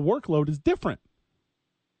mean that the workload is different.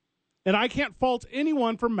 And I can't fault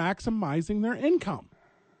anyone for maximizing their income.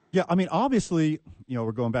 Yeah, I mean, obviously,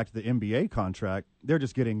 we're going back to the NBA contract. They're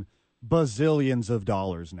just getting bazillions of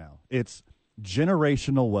dollars now. It's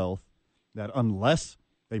generational wealth that unless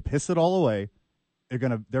they piss it all away,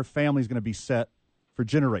 their family's going to be set for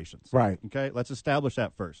generations. Right. Okay, let's establish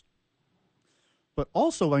that first. But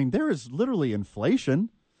also, I mean, there is literally inflation.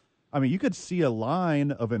 I mean, you could see a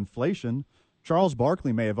line of inflation. Charles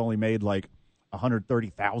Barkley may have only made like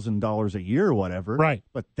 $130,000 a year or whatever. Right.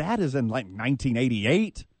 But that is in like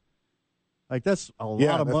 1988. Like, that's a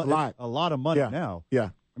lot of money. A lot of money now.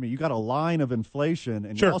 Yeah. I mean, you got a line of inflation,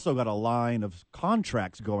 and you also got a line of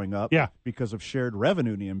contracts going up because of shared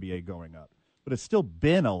revenue in the NBA going up. But it's still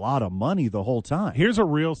been a lot of money the whole time. Here's a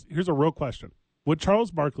real question. Would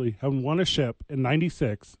Charles Barkley have won a ship in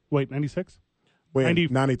 96? Wait, 96?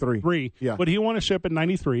 93. Yeah. Would he won a ship in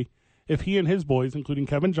 93 if he and his boys, including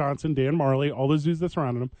Kevin Johnson, Dan Marley, all those dudes that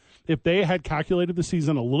surrounded him, if they had calculated the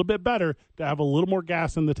season a little bit better to have a little more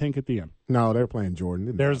gas in the tank at the end? No, they're playing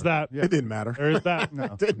Jordan. There's that. Yeah. It didn't matter. There's that. No.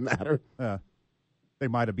 It didn't matter. Yeah. They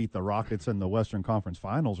might have beat the Rockets in the Western Conference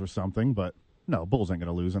Finals or something, but no, Bulls ain't going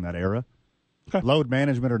to lose in that era. Okay. Load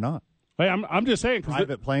management or not. Hey, I'm just saying.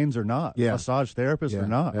 Private planes or not. Massage therapists or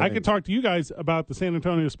not. I could talk to you guys about the San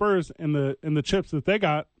Antonio Spurs and the chips that they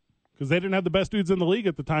got, because they didn't have the best dudes in the league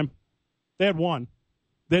at the time. They had one.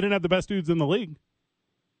 They didn't have the best dudes in the league.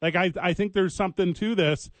 Like, I think there's something to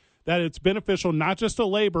this, that it's beneficial not just to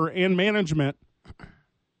labor and management.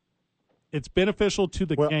 It's beneficial to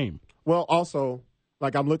the game. Well, also,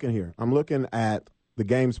 like, I'm looking at the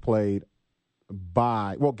games played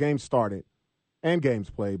games started and games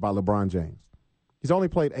played by LeBron James. He's only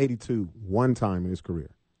played 82 one time in his career.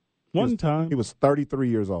 One time? He was 33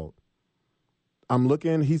 years old. I'm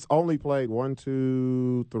looking, he's only played 1,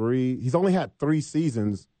 2, 3. He's only had 3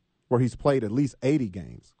 seasons where he's played at least 80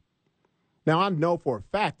 games. Now, I know for a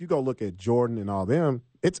fact, you go look at Jordan and all them,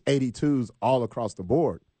 it's 82s all across the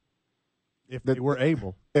board. If they were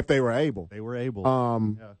able. If they were able. They were able.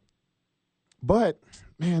 But,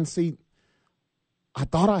 man, see, I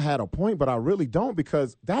thought I had a point, but I really don't,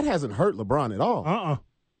 because that hasn't hurt LeBron at all.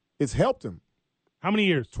 It's helped him. How many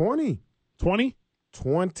years? 20. 20?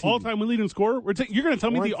 20. All-time leading scorer? You're going to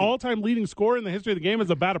tell me the all-time leading scorer in the history of the game is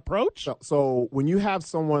a bad approach? So when you have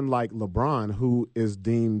someone like LeBron, who is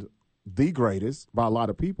deemed the greatest by a lot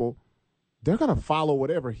of people, they're going to follow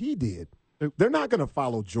whatever he did. They're not going to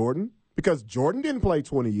follow Jordan, because Jordan didn't play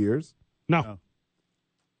 20 years. No.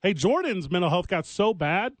 Hey, Jordan's mental health got so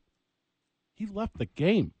bad, he left the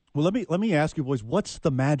game. Well, let me ask you, boys, what's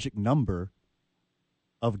the magic number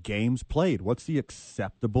of games played? What's the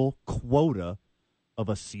acceptable quota of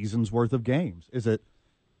a season's worth of games? Is it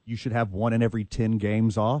you should have 1 in every 10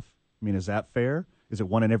 games off? I mean, is that fair? Is it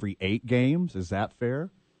 1 in every 8 games? Is that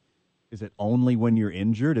fair? Is it only when you're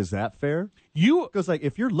injured? Is that fair? Because, like,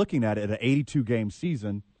 if you're looking at it at an 82-game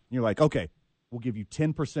season, you're like, okay, we'll give you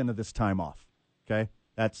 10% of this time off, okay?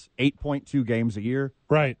 That's 8.2 games a year.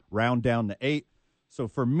 Right. Round down to 8. So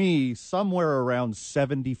for me, somewhere around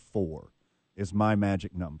 74 is my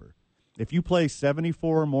magic number. If you play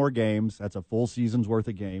 74 or more games, that's a full season's worth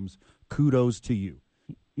of games. Kudos to you.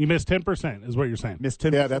 You missed 10% is what you're saying. Missed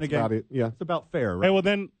 10%. Yeah, that's again. about it. Yeah. It's about fair, right? Hey, well,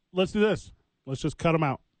 then let's do this. Let's just cut them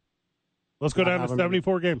out. Let's go down to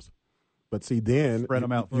 74 games. But see, then spread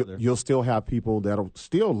them out further. You'll still have people that'll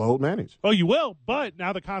still load manage. Oh, you will, but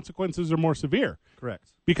now the consequences are more severe.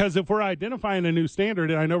 Correct. Because if we're identifying a new standard,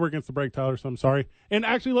 and I know we're against the break, Tyler, so I'm sorry. And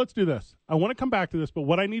actually, let's do this. I want to come back to this, but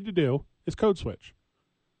what I need to do is code switch.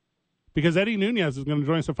 because Eddie Nunez is going to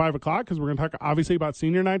join us at 5 o'clock because we're going to talk, obviously, about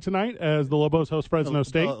senior night tonight as the Lobos host Fresno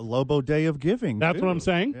State. Lobo Day of Giving. That's too. what I'm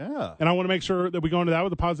saying. Yeah. And I want to make sure that we go into that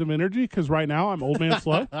with a positive energy because right now I'm old man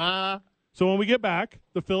slow. So when we get back,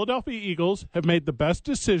 the Philadelphia Eagles have made the best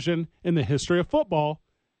decision in the history of football,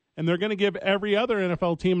 and they're going to give every other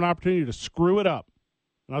NFL team an opportunity to screw it up.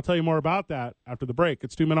 And I'll tell you more about that after the break.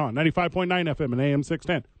 It's 2 Men On, 95.9 FM and AM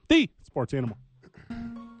 610, the Sports Animal.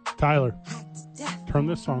 Tyler, turn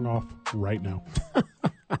this song off right now.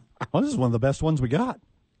 Well, this is one of the best ones we got.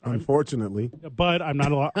 Unfortunately. But I'm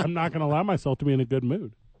not going to allow myself to be in a good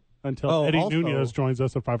mood until Eddie Nunez joins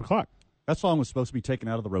us at 5 o'clock. That song was supposed to be taken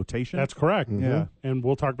out of the rotation. That's correct. Mm-hmm. Yeah. And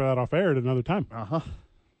we'll talk about that off air at another time. Uh-huh.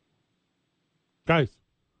 Guys,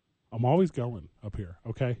 I'm always going up here,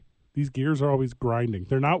 okay? These gears are always grinding.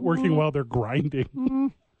 They're not working well, they're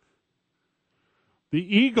grinding.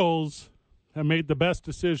 The Eagles have made the best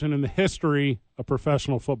decision in the history of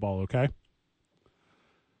professional football, okay?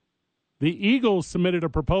 The Eagles submitted a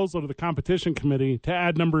proposal to the competition committee to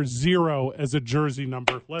add number 0 as a jersey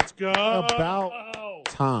number. Let's go. About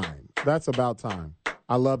time. That's about time.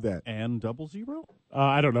 I love that. And 00?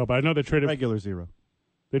 I don't know, but I know they traded regular 0.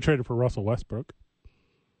 They traded for Russell Westbrook.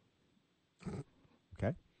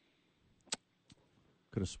 Okay.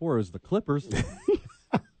 Could have swore it was the Clippers.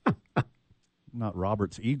 Not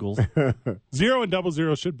Robert's Eagles. 0 and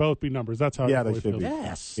 00 should both be numbers. That's how they really should feels. be.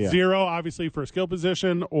 Yes. Yeah. 0, obviously, for a skill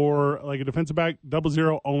position or like a defensive back.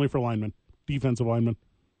 00 only for linemen, defensive linemen.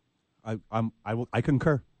 I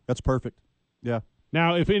concur. That's perfect. Yeah.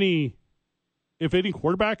 Now, if any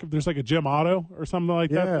quarterback, if there's like a Jim Otto or something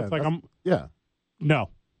like that, it's like no,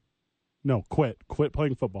 quit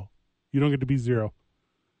playing football. You don't get to be 0.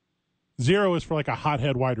 0 is for like a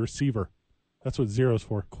hothead wide receiver. That's what 0 is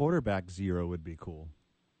for. Quarterback 0 would be cool.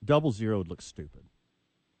 00 would look stupid.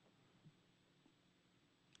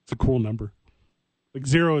 It's a cool number. Like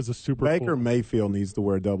 0 is a super Baker cool. Mayfield needs to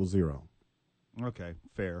wear 00. Okay,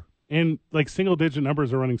 fair. And like single digit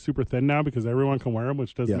numbers are running super thin now because everyone can wear them,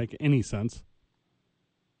 which doesn't make any sense.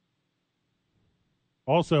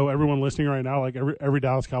 Also, everyone listening right now, like every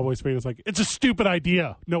Dallas Cowboys fan is like, it's a stupid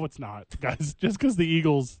idea. No, it's not, guys. Just because the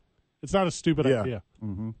Eagles, it's not a stupid idea.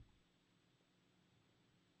 Mm-hmm.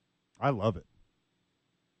 I love it.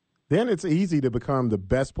 Then it's easy to become the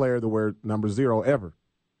best player to wear number 0 ever.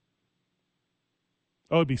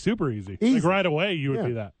 Oh, it'd be super easy. Easy. Like right away, you would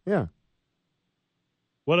do that. Yeah.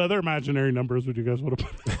 What other imaginary numbers would you guys want to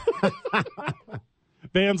put?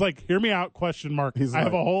 Van's like, hear me out, question mark. I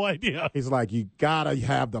have a whole idea. He's like, you got to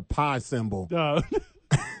have the pi symbol.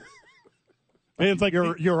 Van's like,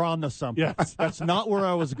 you're on to something. Yes. That's not where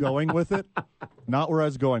I was going with it. Not where I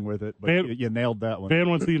was going with it, but you nailed that one. Van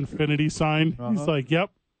wants the infinity sign. He's like,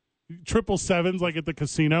 yep. 777s like at the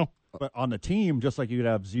casino. But on the team, just like you could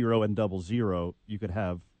have 0 and 00, you could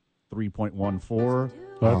have 3.14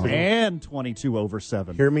 and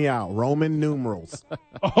 22/7. Hear me out. Roman numerals.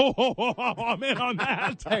 I'm in on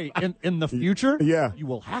that. Hey, in the future, you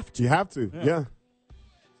will have to. You have to, yeah.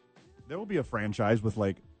 There will be a franchise with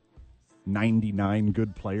like 99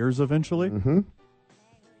 good players eventually. Mm-hmm.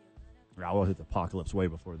 I will hit the apocalypse way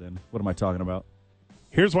before then. What am I talking about?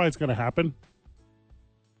 Here's why it's going to happen.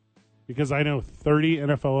 Because I know 30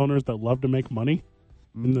 NFL owners that love to make money.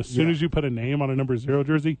 And as soon as you put a name on a number 0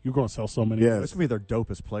 jersey, you're going to sell so many. Yes. This will be their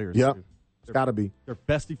dopest players. Yep. It's got to be. Their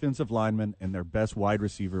best defensive lineman and their best wide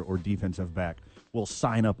receiver or defensive back will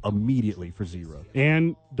sign up immediately for 0.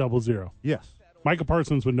 And 00. Yes. Micah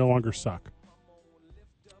Parsons would no longer suck.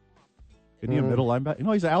 Isn't he a middle linebacker?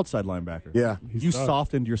 No, he's an outside linebacker. Yeah. You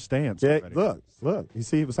softened your stance. Yeah, already. look. You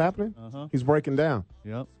see what's happening? Uh-huh. He's breaking down.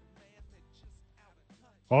 Yep.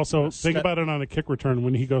 Also, think about it on a kick return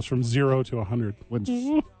when he goes from 0 to 100.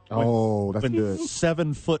 That's good.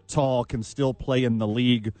 7 foot tall can still play in the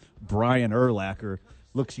league. Brian Urlacher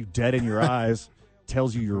looks you dead in your eyes,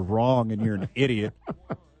 tells you you're wrong and you're an idiot.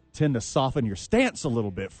 Tend to soften your stance a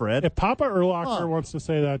little bit, Fred. If Papa Urlacher wants to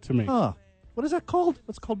say that to me. What is that called?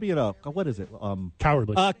 That's called being what is it?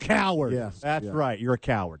 Cowardly. A coward. Yes. That's right. You're a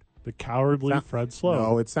coward. The cowardly Fred Slow.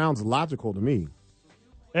 No, it sounds logical to me.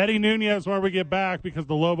 Eddie Nunez, when we get back, because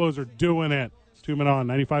the Lobos are doing it. It's 2 Men On,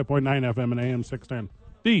 95.9 FM and AM 610.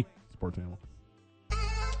 The Sports Animal.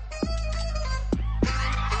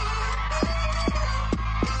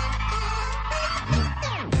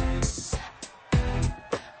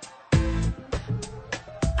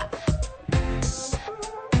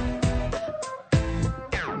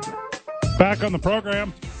 Back on the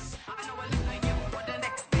program.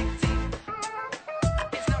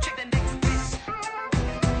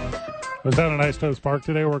 I was down at Ice Toast Park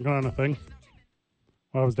today working on a thing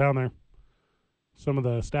while I was down there. some of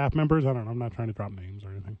the staff members, I don't know, I'm not trying to drop names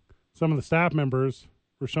or anything. Some of the staff members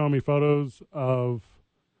were showing me photos of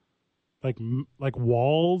like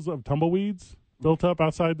walls of tumbleweeds built up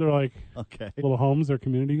outside their little homes, their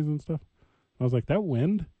communities and stuff. I was like, that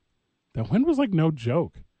wind was like no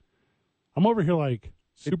joke. I'm over here like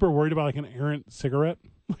super worried about like an errant cigarette.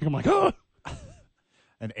 Like I'm like, oh,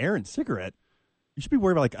 an errant cigarette. You should be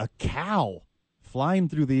worried about like a cow flying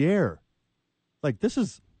through the air. Like this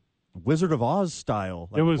is Wizard of Oz style,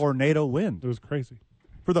 like tornado wind. It was crazy.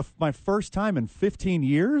 For my first time in 15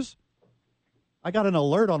 years, I got an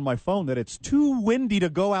alert on my phone that it's too windy to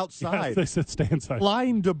go outside. Yes, they said stay inside.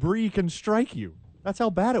 Flying debris can strike you. That's how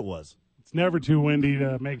bad it was. It's never too windy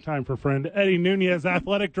to make time for friend Eddie Nunez,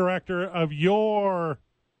 athletic director of your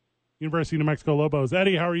University of New Mexico Lobos.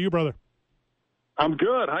 Eddie, how are you, brother? I'm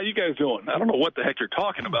good. How you guys doing? I don't know what the heck you're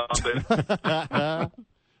talking about.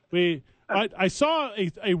 I saw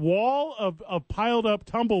a wall of piled up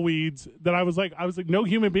tumbleweeds that I was like, no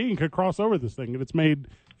human being could cross over this thing, and it's made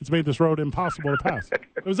this road impossible to pass.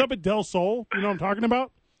 It was up at Del Sol. You know what I'm talking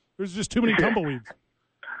about? There's just too many tumbleweeds.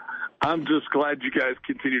 I'm just glad you guys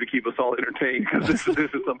continue to keep us all entertained because this is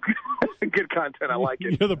some good content. I like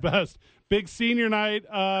it. You're the best. Big senior night.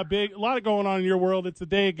 A lot of going on in your world. It's a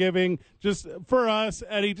day of giving. Just for us,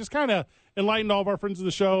 Eddie, just kind of enlighten all of our friends of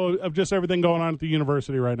the show of just everything going on at the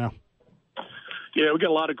university right now. Yeah, we got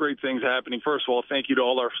a lot of great things happening. First of all, thank you to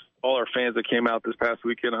all our fans that came out this past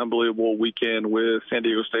weekend. Unbelievable weekend with San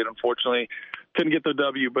Diego State. Unfortunately, couldn't get the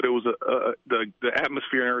W, but it was the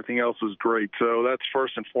atmosphere and everything else was great. So that's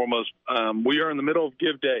first and foremost. We are in the middle of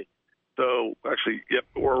Give Day, so actually, yep,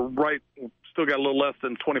 we're right. Still got a little less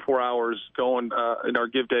than 24 hours going in our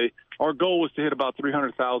Give Day. Our goal was to hit about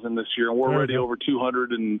 300,000 this year, and we're already over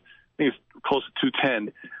 200, and I think it's close to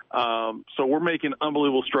 210. So we're making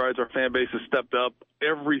unbelievable strides. Our fan base has stepped up.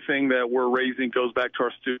 Everything that we're raising goes back to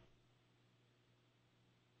our students.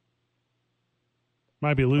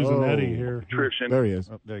 Might be losing Eddie here. Nutrition. There he is.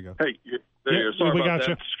 Oh, there you go. Hey, there you go. Sorry we about got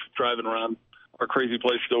that. you. Driving around our crazy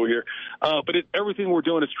places over here. But everything we're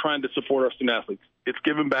doing is trying to support our student athletes. It's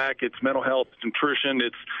giving back. It's mental health. It's nutrition.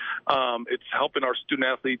 It's helping our student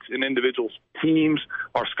athletes and individuals, teams,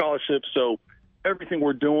 our scholarships. So everything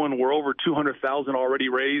we're doing, we're over 200,000 already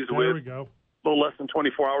raised. There we go. A little less than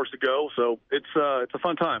 24 hours to go. So it's a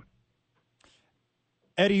fun time.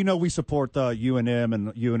 Eddie, you know we support the UNM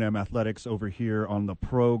and UNM athletics over here on the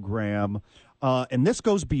program, and this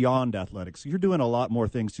goes beyond athletics. You're doing a lot more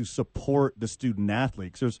things to support the student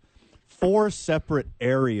athletes. There's 4 separate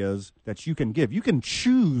areas that you can give. You can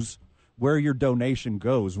choose where your donation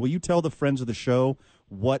goes. Will you tell the friends of the show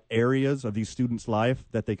what areas of these students' life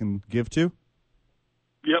that they can give to?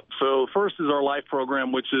 Yep. So first is our LIFE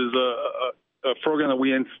program, which is a program that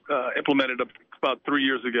we implemented about 3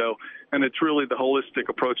 years ago, and it's really the holistic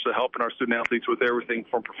approach to helping our student athletes with everything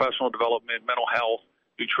from professional development, mental health,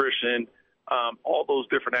 nutrition, all those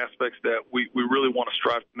different aspects that we really want to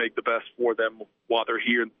strive to make the best for them while they're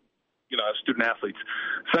here, as student athletes.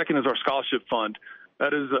 Second is our scholarship fund.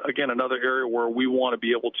 That is, again, another area where we want to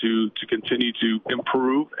be able to continue to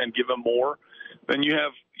improve and give them more. Then you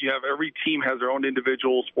have every team has their own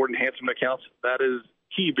individual sport enhancement accounts. That is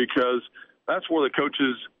key because that's where the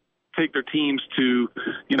coaches take their teams to,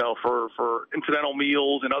 for incidental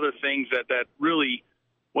meals and other things that really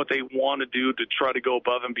what they want to do to try to go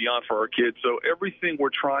above and beyond for our kids. So everything we're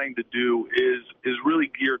trying to do is really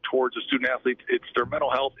geared towards the student athletes. It's their mental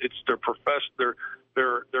health. It's their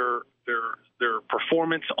their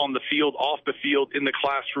performance on the field, off the field, in the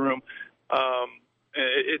classroom.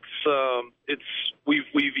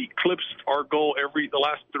 We've eclipsed our goal the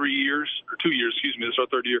last 3 years or 2 years. Excuse me, this is our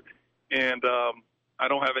third year, and I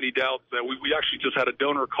don't have any doubt that we actually just had a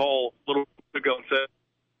donor call a little bit ago and said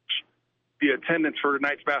the attendance for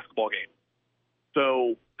tonight's basketball game.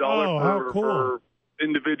 So for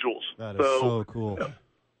individuals. That is so cool.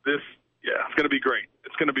 It's going to be great.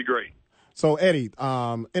 It's going to be great. So, Eddie,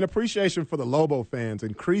 in appreciation for the Lobo fans,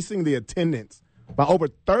 increasing the attendance by over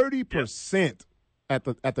 30% at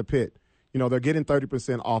the pit. They're getting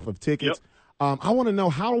 30% off of tickets. Yep. I want to know,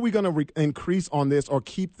 how are we going to increase on this or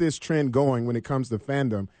keep this trend going when it comes to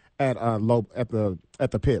fandom at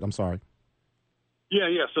the pit? I'm sorry. Yeah.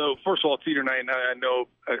 So first of all, it's senior night, and I know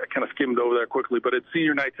I kind of skimmed over that quickly, but it's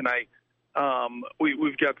senior night tonight.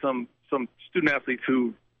 We've got some student athletes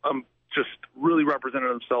who just really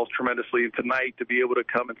represented themselves tremendously. And tonight, to be able to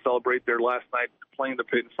come and celebrate their last night playing the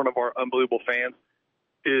pit in front of our unbelievable fans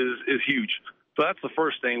is huge. So that's the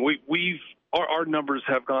first thing. Our numbers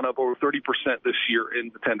have gone up over 30% this year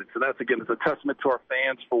in attendance. And that's, again, it's a testament to our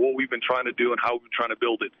fans for what we've been trying to do and how we've been trying to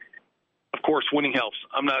build it. Of course, winning helps.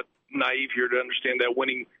 I'm not naive here to understand that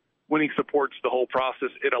winning supports the whole process.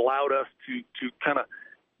 It allowed us to kind of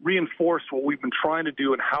reinforce what we've been trying to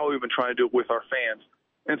do and how we've been trying to do it with our fans.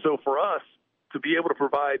 And so for us to be able to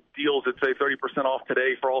provide deals that say 30% off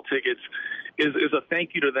today for all tickets is a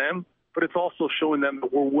thank you to them, but it's also showing them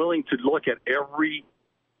that we're willing to look at every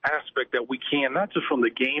aspect that we can, not just from the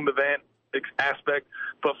game event aspect,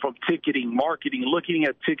 but from ticketing, marketing, looking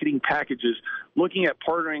at ticketing packages, looking at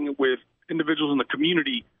partnering with individuals in the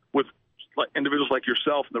community, with individuals like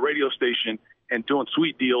yourself and the radio station, and doing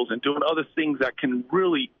sweet deals and doing other things that can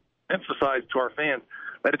really emphasize to our fans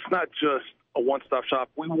that it's not just a one-stop shop.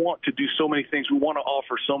 We want to do so many things. We want to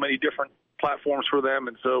offer so many different platforms for them.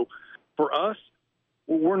 And so for us,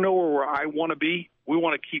 we're nowhere where I want to be. We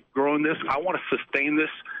want to keep growing this. I want to sustain this.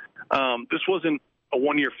 This wasn't a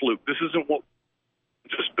one-year fluke. This isn't what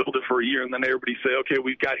just build it for a year and then everybody say, okay,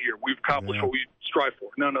 we've got here. We've accomplished what we strive for.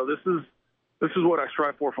 No, this is what I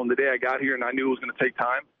strive for from the day I got here, and I knew it was going to take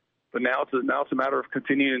time. But now it's a matter of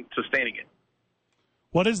continuing sustaining it.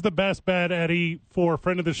 What is the best bet, Eddie, for a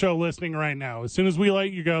friend of the show listening right now? As soon as we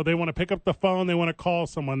let you go, they want to pick up the phone, they want to call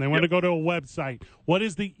someone, they want to go to a website. What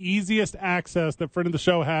is the easiest access that friend of the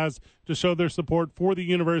show has to show their support for the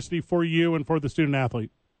university, for you, and for the student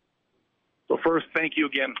athlete? So first, thank you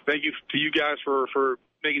again. Thank you to you guys for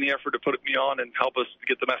making the effort to put me on and help us to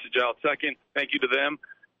get the message out. Second, thank you to them.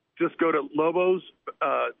 Just go to Lobos,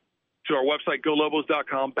 to our website,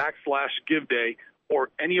 golobos.com/give day, or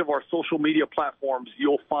any of our social media platforms.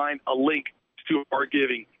 You'll find a link to our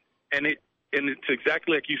giving. And it's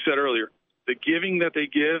exactly like you said earlier. The giving that they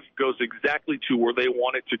give goes exactly to where they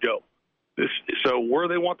want it to go. So where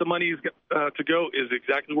they want the money to go is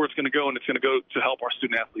exactly where it's going to go, and it's going to go to help our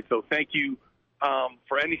student athletes. So thank you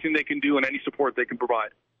for anything they can do and any support they can provide.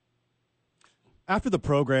 After the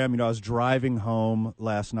program, I was driving home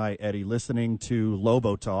last night, Eddie, listening to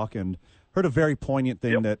Lobo talk, and heard a very poignant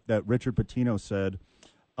thing that Richard Pitino said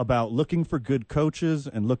about looking for good coaches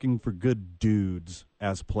and looking for good dudes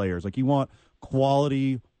as players. Like, you want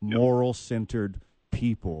quality, moral-centered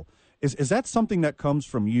people. Is that something that comes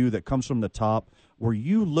from you, that comes from the top? Were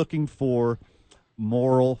you looking for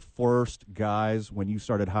moral-first guys when you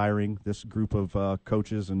started hiring this group of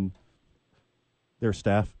coaches and their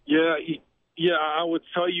staff? Yeah, I would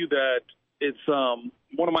tell you that it's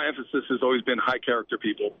one of my emphasis has always been high character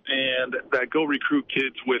people, and that go recruit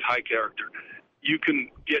kids with high character. You can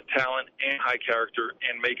get talent and high character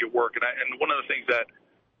and make it work. And one of the things that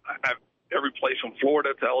every place from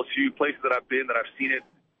Florida to LSU, places that I've been, that I've seen it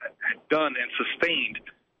done and sustained,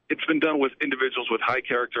 it's been done with individuals with high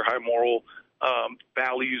character, high moral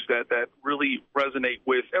values that really resonate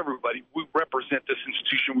with everybody. We represent this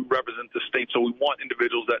institution. We represent the state. So we want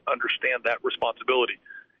individuals that understand that responsibility.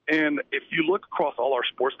 And if you look across all our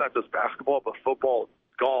sports, not just basketball, but football,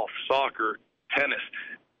 golf, soccer, tennis,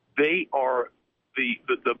 they are the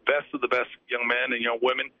best of the best young men and young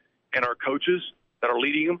women, and our coaches that are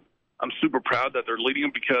leading them. I'm super proud that they're leading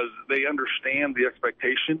them because they understand the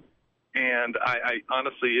expectation. And I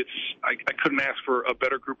honestly, I couldn't ask for a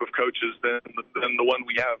better group of coaches than the one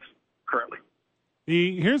we have currently.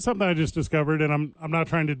 Here's something I just discovered, and I'm not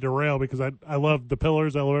trying to derail because I love the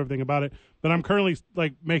pillars, I love everything about it. But I'm currently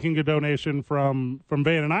making a donation from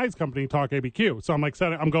Van and I's company, Talk ABQ. So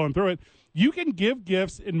I'm going through it. You can give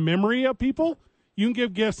gifts in memory of people. You can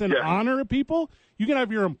give gifts in honor of people. You can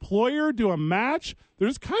have your employer do a match.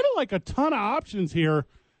 There's kind of a ton of options here.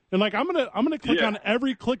 And I'm gonna click on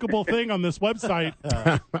every clickable thing on this website,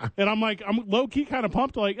 and I'm low key kind of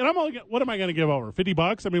pumped. And I'm what am I gonna give over?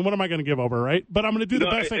 $50? I mean, what am I gonna give over, right? But I'm gonna do the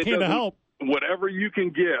best I can to help. Whatever you can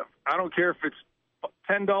give, I don't care if it's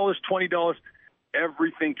 $10, $20,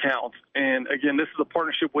 everything counts. And again, this is a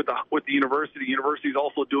partnership with the university. The university is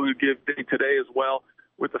also doing a give day today as well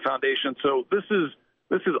with the foundation. So this is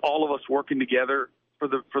all of us working together for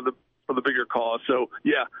the bigger cause. So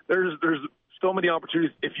yeah, there's so many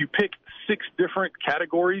opportunities. If you pick 6 different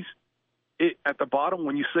categories, at the bottom,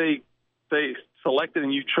 when you say selected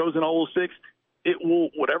and you've chosen all those 6, it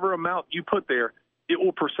will, whatever amount you put there, it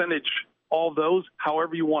will percentage all those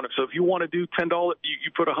however you want it. So if you want to do $10,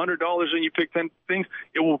 you put $100 and you pick 10 things,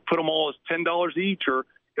 it will put them all as $10 each, or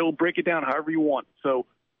it will break it down however you want. So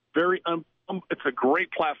it's a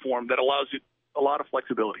great platform that allows you a lot of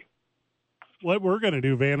flexibility. What we're going to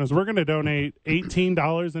do, Van, is we're going to donate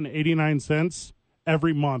 $18.89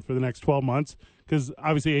 every month for the next 12 months, because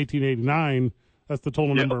obviously $18.89, that's the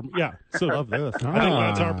total number. Yeah, so love this. I think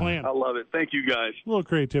that's our plan. I love it. Thank you, guys. A little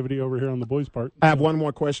creativity over here on the boys' part. I have one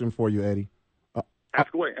more question for you, Eddie.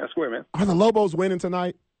 Ask away, man. Are the Lobos winning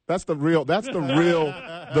tonight? That's the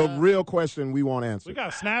real question we want answered. We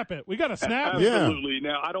got to snap it. Absolutely.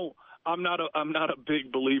 Now, I'm not a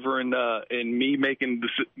big believer in me making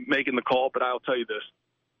the call, but I'll tell you this.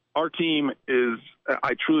 Our team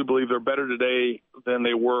I truly believe they're better today than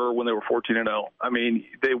they were when they were 14-0. I mean,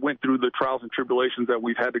 they went through the trials and tribulations that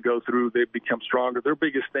we've had to go through. They've become stronger. Their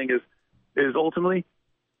biggest thing is ultimately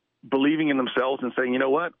believing in themselves and saying, you know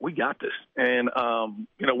what, we got this. And,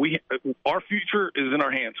 our future is in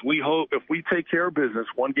our hands. We hope if we take care of business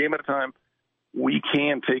one game at a time, we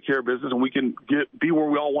can take care of business and we can be where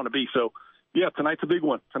we all want to be. So, yeah, tonight's a big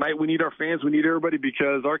one. Tonight we need our fans. We need everybody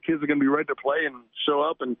because our kids are going to be ready to play and show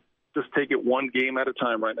up and just take it one game at a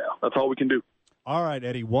time right now. That's all we can do. All right,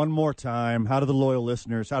 Eddie, one more time. How do the loyal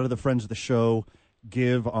listeners, how do the friends of the show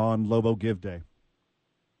give on Lobo Give Day?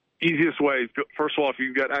 Easiest way, first of all, if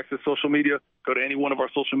you've got access to social media, go to any one of our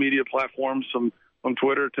social media platforms from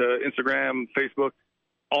Twitter to Instagram, Facebook.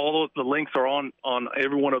 All of the links are on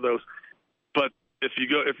every one of those. But if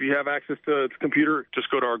you have access to the computer,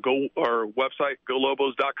 just go to our website,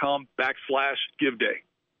 golobos.com/give day.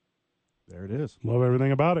 There it is. Love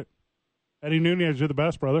everything about it. Eddie Nunez, you're the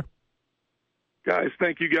best, brother. Guys,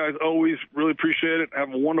 thank you guys. Always really appreciate it.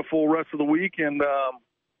 Have a wonderful rest of the week. And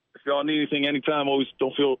if y'all need anything anytime, always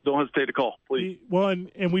don't hesitate to call, please. Well,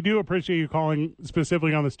 and we do appreciate you calling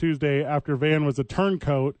specifically on this Tuesday after Van was a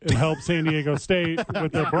turncoat and helped San Diego State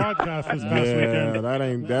with their broadcast this past weekend.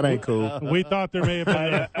 That ain't cool. We thought there may have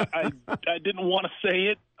been I didn't want to say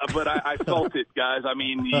it, but I felt it, guys. I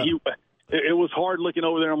mean, it was hard looking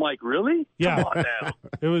over there. I'm like, really? Yeah. Come on now.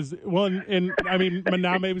 It was, well, and I mean,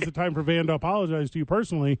 now maybe it's the time for Van to apologize to you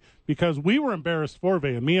personally because we were embarrassed for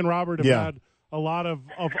Van. Me and Robert have had a lot of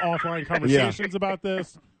offline conversations about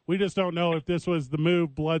this. We just don't know if this was the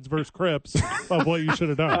move, Bloods versus Crips, of what you should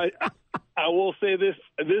have done. I will say this.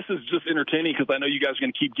 This is just entertaining because I know you guys are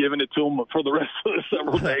going to keep giving it to him for the rest of the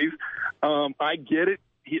several days. I get it.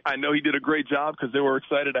 I know he did a great job because they were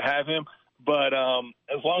excited to have him. But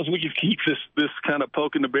as long as we can keep this kind of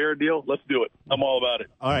poking the bear deal, let's do it. I'm all about it.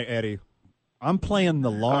 All right, Eddie. I'm playing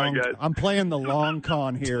the long. Right, I'm playing the long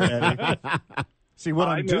con here, Eddie. See what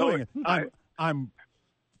I'm doing? I'm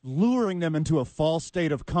luring them into a false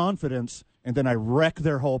state of confidence, and then I wreck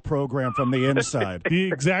their whole program from the inside.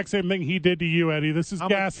 The exact same thing he did to you, Eddie. This is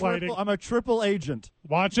gaslighting. I'm a triple agent.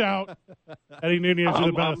 Watch out. Eddie Nunez,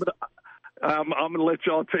 you're the best. I'm going to let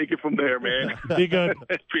y'all take it from there, man. Be good.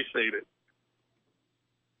 Appreciate it.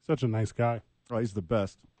 Such a nice guy. Oh, he's the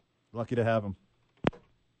best. Lucky to have him.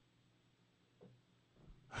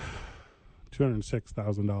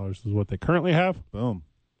 $206,000 is what they currently have. Boom.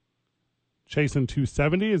 Chasing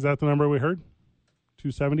 270. Is that the number we heard?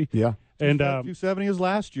 270? Yeah. And 270 is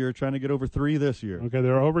last year, trying to get over 3 this year. Okay,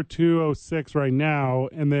 they're over 206 right now.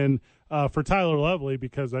 And then for Tyler Lovely,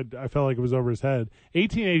 because I felt like it was over his head,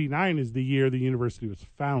 1889 is the year the university was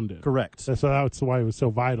founded. Correct. So that's why it was so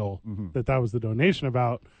vital that was the donation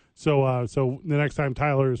about. So the next time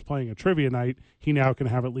Tyler is playing a trivia night, he now can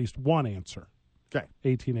have at least one answer. Okay.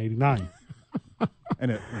 1889.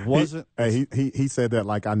 And it wasn't. He said that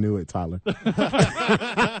like I knew it, Tyler.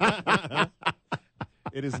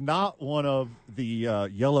 It is not one of the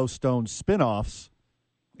Yellowstone spinoffs.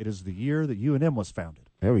 It is the year that UNM was founded.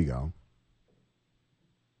 There we go.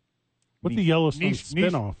 What's the Yellowstone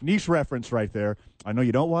spinoff? Niche reference right there. I know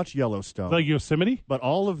you don't watch Yellowstone. Like Yosemite? But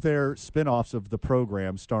all of their spinoffs of the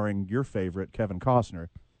program starring your favorite, Kevin Costner,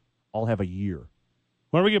 all have a year.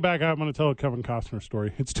 When we get back, I'm going to tell a Kevin Costner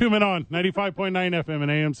story. It's 2 Men On, 95.9 FM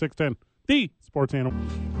and AM 610, the Sports Animal.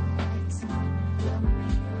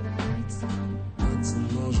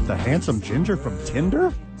 The handsome ginger from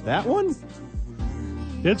Tinder? That one?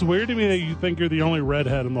 It's weird to me that you think you're the only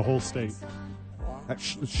redhead in the whole state.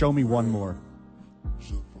 Show me one more.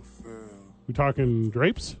 We talking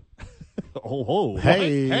drapes?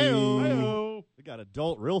 Hey. Hey-o. We got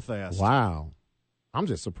adult real fast. Wow. I'm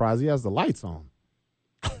just surprised he has the lights on.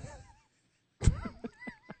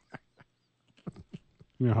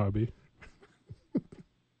 You know how it be.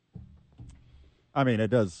 I mean, it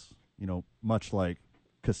does, much like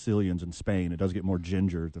Castilians in Spain, it does get more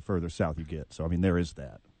ginger the further south you get. So, I mean, there is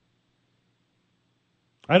that.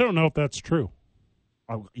 I don't know if that's true.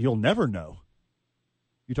 You'll never know.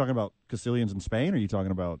 You talking about Castilians in Spain, or are you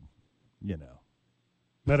talking about,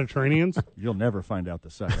 Mediterraneans? You'll never find out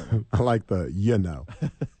the second one. I like the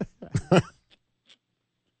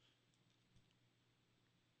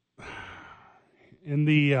In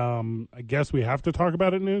the, I guess we have to talk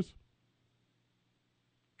about it news.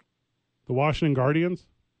 The Washington Guardians.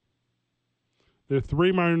 Their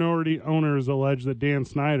 3 minority owners allege that Dan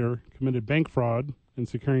Snyder committed bank fraud in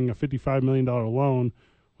securing a $55 million loan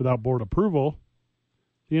without board approval.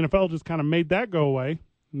 The NFL just kind of made that go away.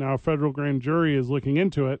 Now a federal grand jury is looking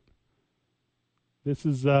into it. This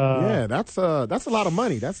is that's a lot of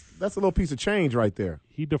money. That's a little piece of change right there.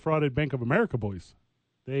 He defrauded Bank of America, boys.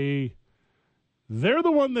 They're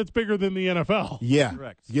the one that's bigger than the NFL. Yeah.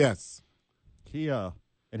 Correct. Yes. He and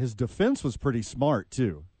his defense was pretty smart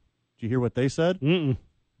too. Did you hear what they said? Mm-mm.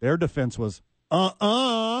 Their defense was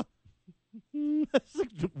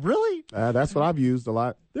really? That's what I've used a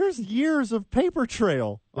lot. There's years of paper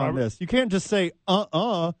trail on this. You can't just say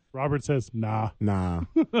Robert says nah. Nah,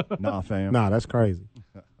 fam. nah, that's crazy.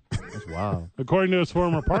 That's wild. According to his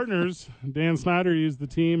former partners, Dan Snyder used the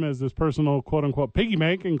team as his personal quote-unquote piggy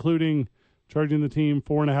bank, including charging the team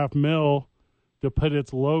 $4.5 million to put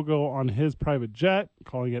its logo on his private jet,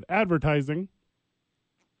 calling it advertising.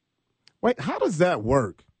 Wait, how does that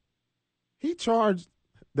work? He charged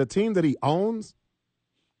the team that he owns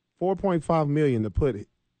 $4.5 million to put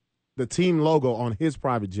the team logo on his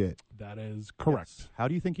private jet. That is correct. Yes. How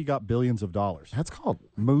do you think he got billions of dollars? That's called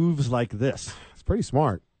moves like this. It's pretty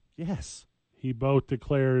smart. Yes. He both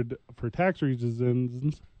declared for tax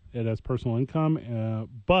reasons it as personal income,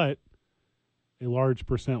 but a large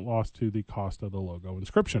percent lost to the cost of the logo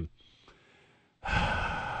inscription.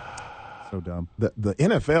 So dumb. The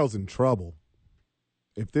NFL's in trouble.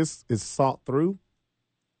 If this is sought through,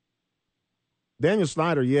 Daniel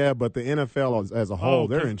Snyder, yeah, but the NFL as a whole,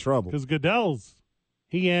 they're in trouble. Because Goodell's,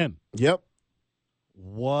 he in. Yep.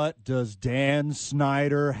 What does Dan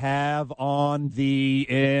Snyder have on the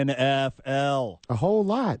NFL? A whole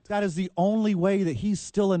lot. That is the only way that he's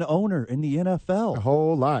still an owner in the NFL. A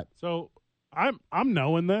whole lot. So I'm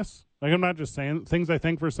knowing this. Like, I'm not just saying things I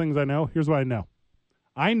think versus things I know. Here's what I know.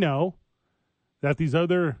 I know that these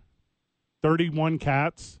other 31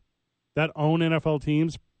 cats that own NFL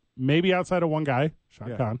teams, maybe outside of one guy,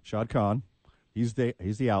 Shad Khan. Shad Khan. He's the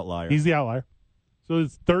outlier. He's the outlier. So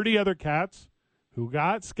there's 30 other cats who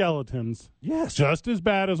got skeletons, yes, just as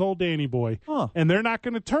bad as old Danny Boy. Huh. And they're not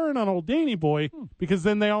going to turn on old Danny Boy because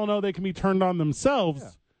then they all know they can be turned on themselves. Yeah.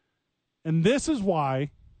 And this is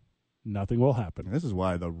why nothing will happen. This is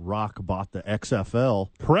why The Rock bought the XFL.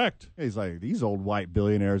 Correct. He's like, these old white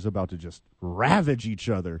billionaires about to just ravage each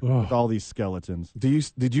other with all these skeletons.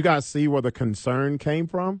 Did you guys see where the concern came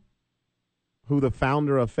from? Who the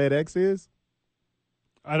founder of FedEx is?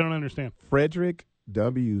 I don't understand. Frederick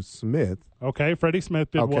W. Smith. Okay, Freddie Smith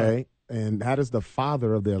did what? Okay, and that is the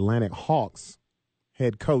father of the Atlantic Hawks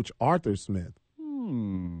head coach Arthur Smith.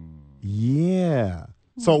 Yeah.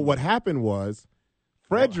 So what happened was,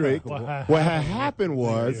 Frederick, what happened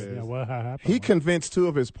was, he convinced two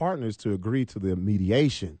of his partners to agree to the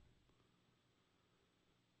mediation.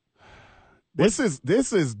 This is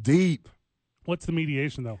deep. What's the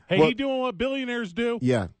mediation, though? Hey, he doing what billionaires do?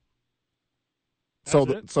 Yeah.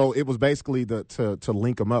 So it was basically to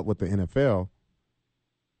link them up with the NFL.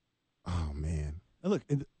 Oh, man. Look,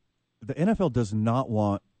 the NFL does not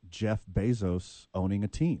want Jeff Bezos owning a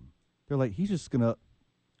team. They're like, he's just going to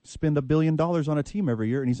spend $1 billion on a team every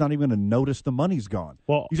year, and he's not even going to notice the money's gone.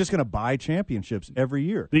 Well, he's just going to buy championships every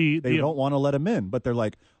year. They don't want to let him in, but they're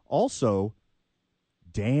like, also,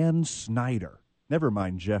 Dan Snyder. Never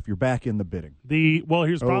mind, Jeff. You're back in the bidding.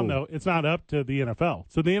 Here's the problem, though. It's not up to the NFL.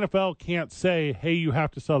 So the NFL can't say, hey, you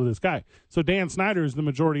have to sell to this guy. So Dan Snyder is the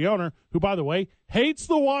majority owner, who, by the way, hates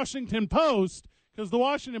the Washington Post, because the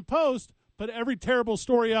Washington Post put every terrible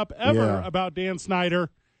story up ever about Dan Snyder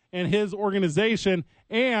and his organization.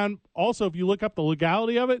 And also, if you look up the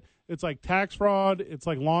legality of it, it's like tax fraud, it's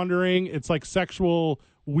like laundering, it's like sexual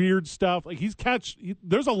weird stuff. Like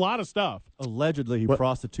there's a lot of stuff. Allegedly, he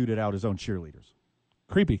prostituted out his own cheerleaders.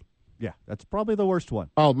 Creepy. Yeah, that's probably the worst one.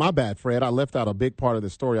 Oh, my bad, Fred. I left out a big part of the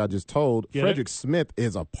story I just told. Frederick it? Smith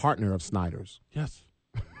is a partner of Snyder's. Yes.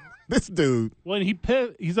 This dude. Well,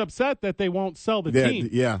 he's upset that they won't sell the team.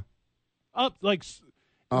 Yeah. Which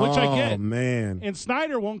I get. Oh, man. And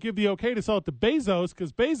Snyder won't give the okay to sell it to Bezos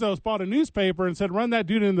because Bezos bought a newspaper and said, run that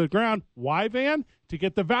dude into the ground. Why, Van? To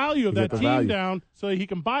get the value of that team down so that he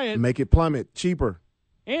can buy it. Make it plummet cheaper.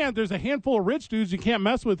 And there's a handful of rich dudes you can't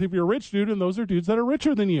mess with if you're a rich dude, and those are dudes that are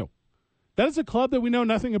richer than you. That is a club that we know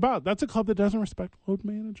nothing about. That's a club that doesn't respect load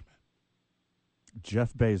management.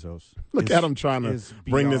 Jeff Bezos. Look at him trying to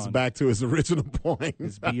bring this back to his original point.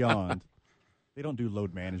 Is beyond. They don't do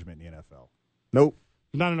load management in the NFL. Nope.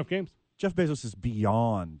 Not enough games. Jeff Bezos is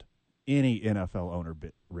beyond any NFL owner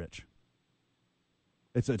rich.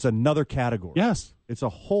 It's another category. Yes. It's a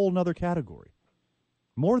whole nother category.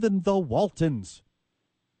 More than the Waltons,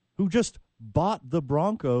 who just bought the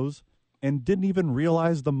Broncos and didn't even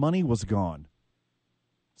realize the money was gone.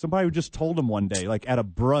 Somebody who just told him one day, like at a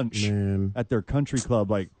brunch at their country club,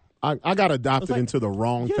 like, I got adopted into the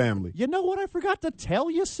wrong family. You know what I forgot to tell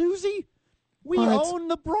you, Susie? We own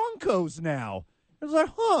the Broncos now. I was like,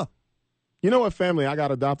 huh. You know what family I got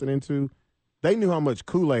adopted into? They knew how much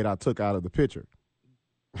Kool-Aid I took out of the pitcher.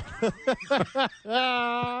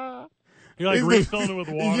 You like refilling it with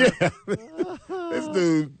water? Yeah. This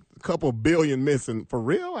dude, a couple billion missing. For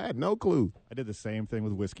real? I had no clue. I did the same thing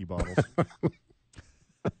with whiskey bottles.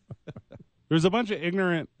 There's a bunch of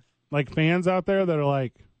ignorant fans out there that are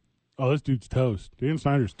like, oh, this dude's toast. Dan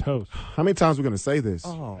Snyder's toast. How many times are we going to say this?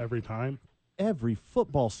 Oh, every time. Every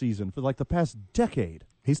football season for the past decade.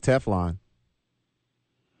 He's Teflon.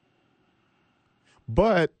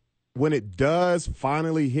 But when it does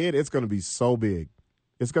finally hit, it's going to be so big.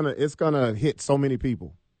 It's gonna hit so many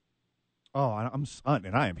people. Oh,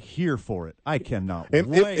 and I am here for it. I cannot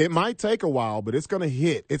wait. It might take a while, but it's going to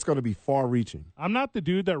hit. It's going to be far-reaching. I'm not the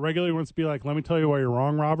dude that regularly wants to be like, let me tell you why you're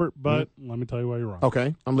wrong, Robert, but let me tell you why you're wrong.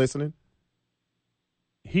 Okay, I'm listening.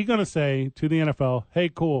 He's going to say to the NFL, hey,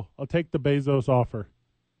 cool, I'll take the Bezos offer.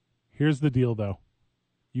 Here's the deal, though.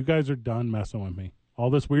 You guys are done messing with me. All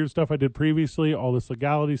this weird stuff I did previously, all this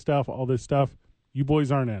legality stuff, all this stuff, you boys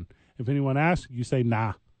aren't in. If anyone asks, you say,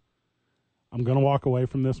 nah. I'm going to walk away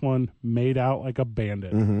from this one made out like a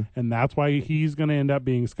bandit. Mm-hmm. And that's why he's going to end up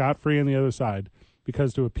being scot-free on the other side.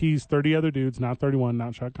 Because to appease 30 other dudes, not 31,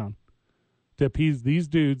 not Shot Khan, to appease these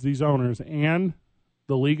dudes, these owners, and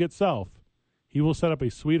the league itself, he will set up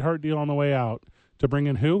a sweetheart deal on the way out to bring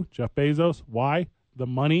in who? Jeff Bezos. Why? The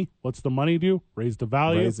money. What's the money do? Raise the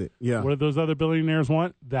value. Raise it, yeah. What do those other billionaires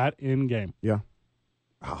want? That in-game. Yeah.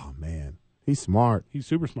 Oh, man. He's smart. He's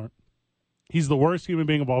super smart. He's the worst human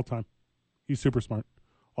being of all time. He's super smart.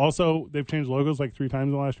 Also, they've changed logos 3 times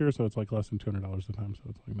in the last year, so it's less than $200 a time. So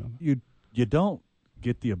it's nothing. You don't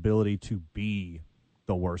get the ability to be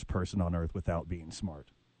the worst person on earth without being smart.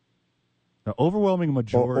 The overwhelming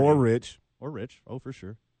majority, or rich, oh for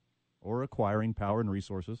sure, or acquiring power and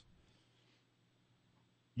resources.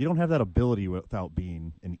 You don't have that ability without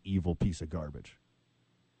being an evil piece of garbage.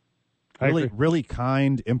 Really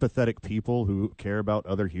kind, empathetic people who care about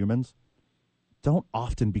other humans don't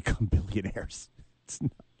often become billionaires.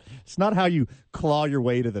 It's not how you claw your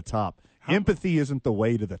way to the top. Empathy isn't the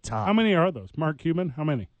way to the top. How many are those? Mark Cuban, how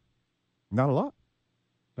many? Not a lot.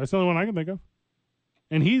 That's the only one I can think of.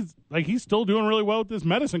 And he's still doing really well with this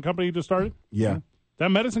medicine company he just started. Yeah. That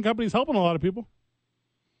medicine company's helping a lot of people.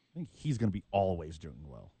 I think he's going to be always doing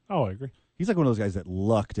well. Oh, I agree. He's like one of those guys that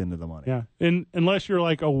lucked into the money. Yeah. And unless you're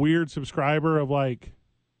a weird subscriber of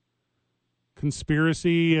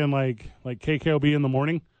conspiracy and like KKOB in the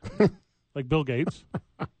morning, like Bill Gates.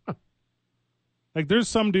 There's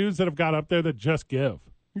some dudes that have got up there that just give.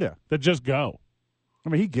 Yeah. That just go. I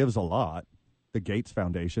mean, he gives a lot. The Gates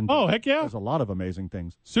Foundation. Oh, heck yeah. There's a lot of amazing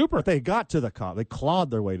things. Super. But they got to the top. They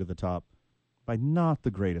clawed their way to the top by not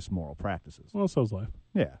the greatest moral practices. Well, so's life.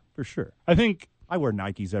 Yeah, for sure. I think I wear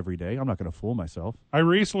Nikes every day. I'm not going to fool myself. I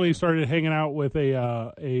recently started hanging out with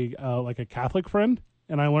a Catholic friend,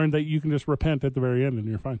 and I learned that you can just repent at the very end and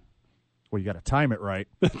you're fine. Well, you got to time it right.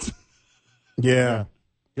 Yeah.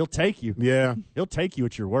 He'll take you. Yeah. He'll take you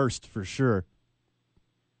at your worst for sure.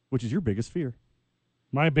 Which is your biggest fear?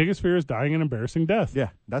 My biggest fear is dying an embarrassing death. Yeah,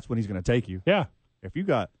 that's when he's going to take you. Yeah. If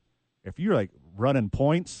you're running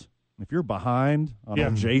points, if you're behind on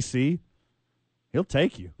a JC, he'll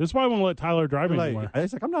take you. This is why I won't let Tyler drive anymore.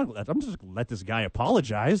 It's I'm just going to let this guy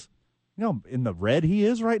apologize. You know, in the red he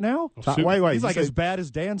is right now. Wait. He's as bad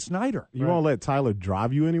as Dan Snyder. You won't let Tyler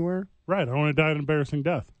drive you anywhere? Right. I don't want to die an embarrassing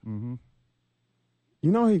death. Mm-hmm.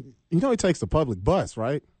 You know he takes the public bus,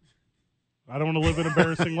 right? I don't want to live an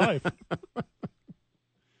embarrassing life.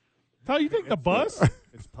 Tyler, you take the bus?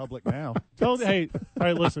 It's public now. Hey, all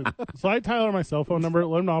right, listen. Slide Tyler my cell phone number.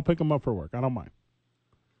 Let him know I'll pick him up for work. I don't mind.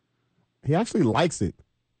 He actually likes it.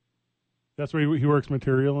 That's where he works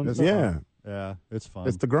material and stuff? Yeah. Yeah, it's fun.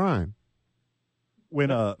 It's the grind.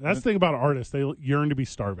 That's the thing about artists. They yearn to be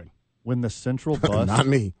starving. When the Central bus... Not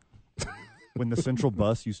me. When the Central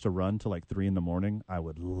bus used to run till 3 a.m, I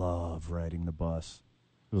would love riding the bus.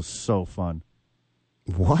 It was so fun.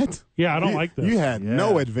 What? Yeah, I don't like this. You had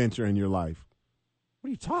no adventure in your life. What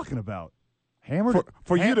are you talking about? Hammered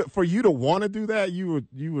for you to want to do that, you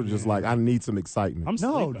were just like, I need some excitement.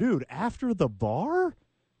 Dude, after the bar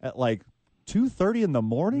at 2:30 in the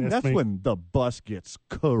morning, that's when the bus gets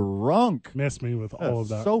crunk. Miss me with all of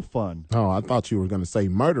that. So fun. Oh, I thought you were going to say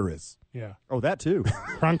murderous. Yeah. Oh, that too.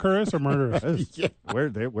 Crunkerous or murderous? Yeah.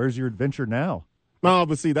 Where's your adventure now? No,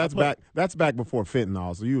 but see, that's back before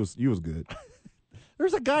fentanyl, so you was good.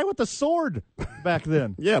 There's a guy with a sword. back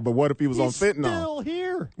then. Yeah, but what if he was on fentanyl? Still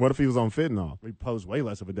here. What if he was on fentanyl? He'd pose way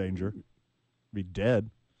less of a danger. Be dead.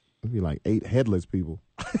 It'd be like 8 headless people.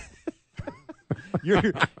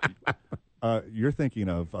 You're thinking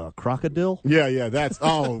of crocodile? Yeah, that's,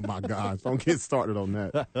 oh my gosh. Don't get started on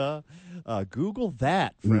that. Google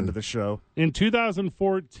that, friend of the show. In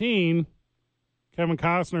 2014, Kevin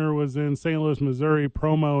Costner was in St. Louis, Missouri,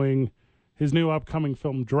 promoting his new upcoming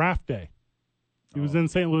film, Draft Day. He was in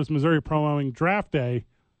St. Louis, Missouri, promoting Draft Day,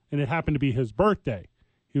 and it happened to be his birthday.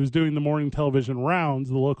 He was doing the morning television rounds.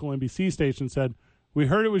 The local NBC station said, "We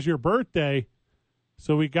heard it was your birthday,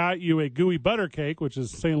 so we got you a gooey butter cake," which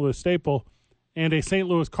is a St. Louis staple, "and a St.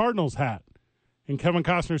 Louis Cardinals hat." And Kevin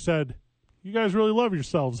Costner said, "You guys really love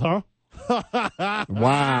yourselves, huh?"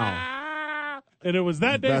 Wow. And it was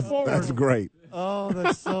that day forward. That's great. Oh,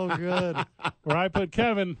 that's so good. Where I put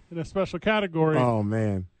Kevin in a special category. Oh,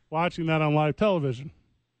 man. Watching that on live television.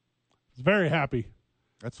 I was very happy.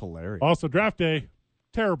 That's hilarious. Also, Draft Day,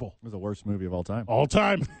 terrible. It was the worst movie of all time. All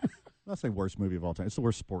time. I'll say worst movie of all time. It's the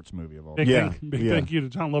worst sports movie of all Big time. thank you to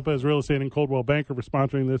John Lopez Real Estate and Coldwell Banker for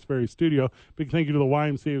sponsoring this very studio. Big thank you to the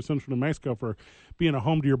YMCA of Central New Mexico for being a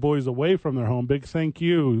home to your boys away from their home. Big thank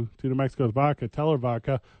you to New Mexico's Vodka, Teller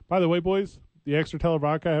Vodka. By the way, boys, the extra Teller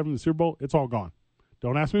Vodka I have in the Super Bowl, it's all gone.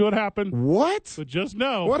 Don't ask me what happened. What? But just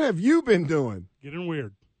know. What have you been doing? Getting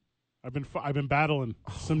weird. I've been battling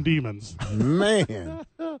some demons. Man.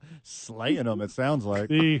 Slaying them, it sounds like.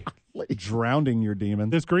 The drowning your demons.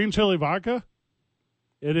 This green chili vodka,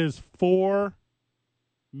 it is for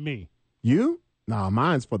me. You? Nah,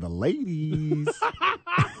 mine's for the ladies.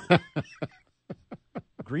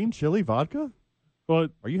 Green chili vodka? Well,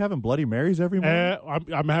 are you having Bloody Marys every morning?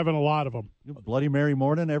 I'm having a lot of them. Bloody Mary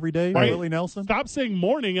morning every day, Right. Willie Nelson? Stop saying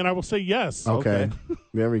morning, and I will say yes. Okay.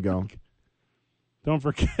 There we go. Don't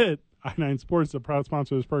forget, I-9 Sports, a proud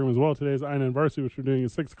sponsor of this program as well. Today's I-9 Varsity, which we're doing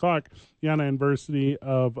at 6 o'clock. The I-9 Varsity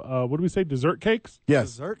of, what do we say, dessert cakes?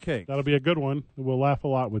 Yes. Dessert cake. That'll be a good one. We'll laugh a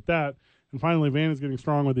lot with that. And finally, Van is getting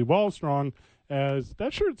strong with Evolve Strong, as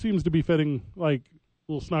that shirt seems to be fitting like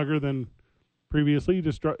a little snugger than previously.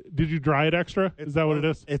 Did you dry it extra? Is that what it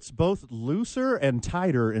is? It's both looser and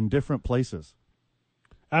tighter in different places.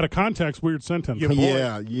 Out of context, weird sentence.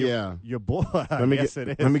 Yeah. Your boy. Let me get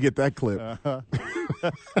that clip.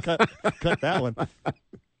 Cut that one.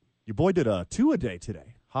 Your boy did a 2-a-day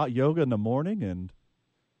today. Hot yoga in the morning, and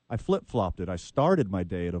I flip-flopped it. I started my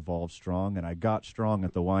day at Evolve Strong, and I got strong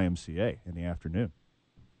at the YMCA in the afternoon.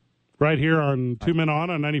 Right here on 2 Men On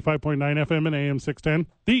 95.9 FM and AM 610,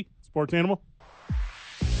 the Sports Animal.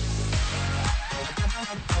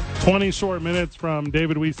 20 short minutes from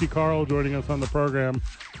David Weesey Carl joining us on the program,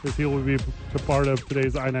 as he will be a part of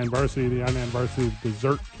today's I-9 Varsity, the I-9 Varsity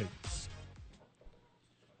dessert cakes.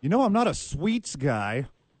 You know, I'm not a sweets guy,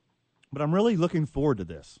 but I'm really looking forward to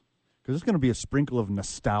this, because it's going to be a sprinkle of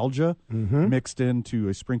nostalgia mixed into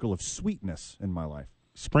a sprinkle of sweetness in my life.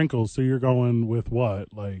 Sprinkles, so you're going with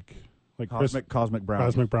what? Like Cosmic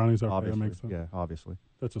brownies. Cosmic brownies, okay, obviously. that makes sense. Yeah, obviously.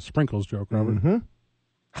 That's a sprinkles joke, Robert.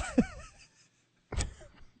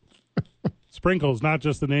 Sprinkles, not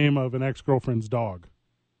just the name of an ex-girlfriend's dog.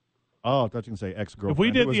 Oh, I thought you can say ex-girlfriend. If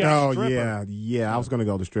we did the stripper. Yeah. I was going to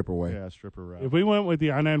go the stripper way. Yeah, stripper route. If we went with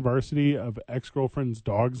the I-9 Varsity of ex-girlfriend's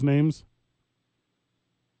dogs' names,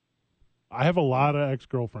 I have a lot of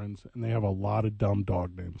ex-girlfriends, and they have a lot of dumb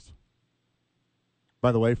dog names.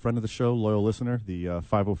 By the way, friend of the show, loyal listener, the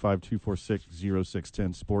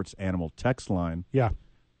 505-246-0610 Sports Animal text line. Yeah.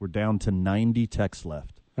 We're down to 90 texts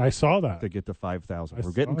left. I saw that. To get to 5,000. We're saw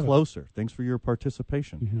getting that. closer. Thanks for your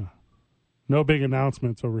participation. Yeah. No big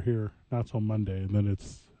announcements over here, not till Monday, and then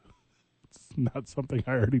it's not something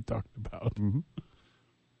I already talked about.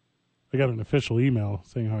 I got an official email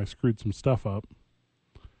saying how I screwed some stuff up.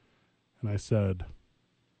 And I said,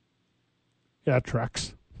 yeah, it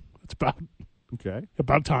tracks. It's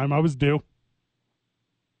about time I was due.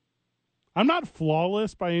 I'm not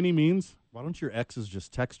flawless by any means. Why don't your exes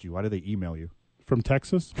just text you? Why do they email you? From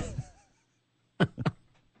Texas?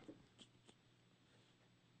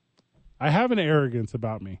 I have an arrogance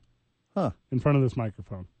about me in front of this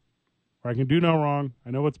microphone, where I can do no wrong.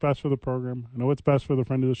 I know what's best for the program. I know what's best for the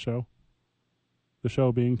friend of the show. The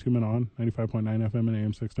show being 2 Men On, 95.9 FM and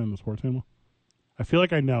AM 610, the Sports Animal. I feel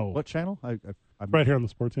like I know. What channel? I'm right here on the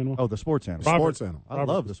Sports Animal. Oh, the Sports Animal. Sports Animal. I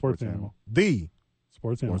love the Sports Animal. The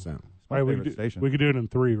Sports Animal. Sports Animal. My All right, favorite station. we could do it in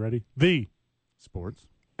 3. Ready? The Sports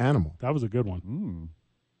Animal. That was a good one.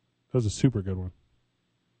 That was a super good one.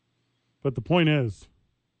 But the point is,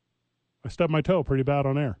 I stubbed my toe pretty bad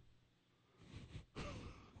on air.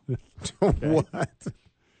 What? I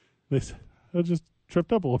just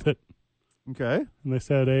tripped up a little bit. Okay. And they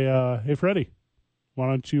said, hey, Freddie, why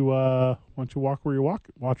don't you watch where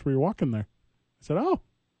you're walking there? I said, oh,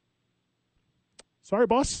 sorry,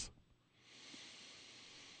 boss.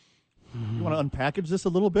 You want to unpackage this a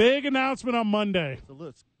little bit? Big announcement on Monday.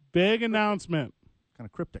 Big announcement. Kind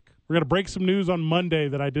of cryptic. We're going to break some news on Monday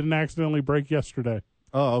that I didn't accidentally break yesterday.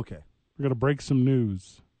 Oh, okay. We're going to break some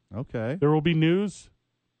news. Okay. There will be news.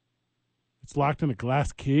 It's locked in a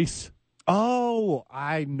glass case. Oh,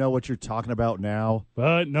 I know what you're talking about now.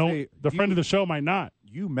 But no, the friend of the show might not.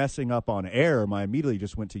 You messing up on air, I immediately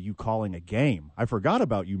just went to you calling a game. I forgot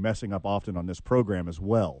about you messing up often on this program as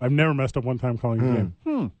well. I've never messed up one time calling a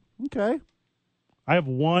game. Okay. I have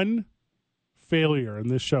one failure in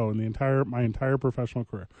this show in my entire professional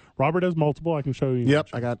career. Robert has multiple. I can show you. Yep,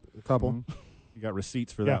 I got a couple. Mm-hmm. You got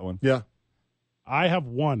receipts for that one. Yeah. I have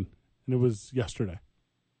one, and it was yesterday.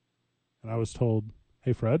 And I was told,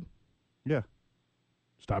 hey, Fred. Yeah.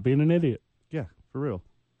 Stop being an idiot. Yeah, for real.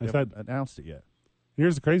 I You said, haven't announced it yet.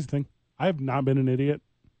 Here's the crazy thing. I have not been an idiot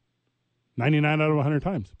 99 out of 100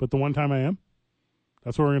 times. But the one time I am,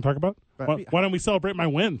 that's what we're going to talk about. Why don't we celebrate my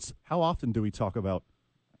wins? How often do we talk about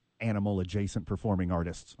animal-adjacent performing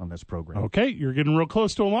artists on this program? Okay, you're getting real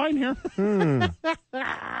close to a line here. You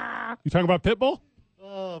talking about Pitbull?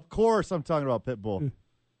 Of course I'm talking about Pitbull.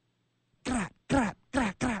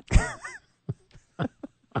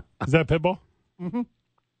 Is that Pitbull? Mm-hmm.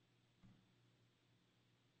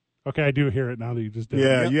 Okay, I do hear it now that you just did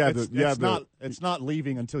Yeah, it. It's not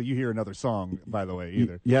leaving until you hear another song, by the way,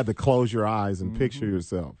 either. You had to close your eyes and picture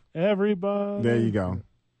yourself. Everybody. There you go.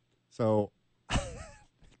 So,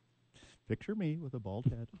 picture me with a bald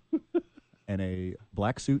head and a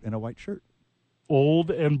black suit and a white shirt.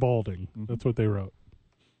 Old and balding. That's what they wrote.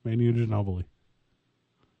 Manu Ginobili. A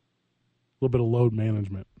little bit of load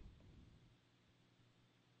management.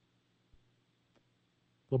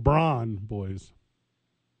 LeBron, boys,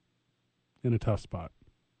 in a tough spot.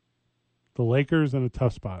 The Lakers in a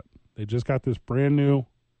tough spot. They just got this brand new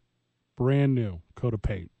coat of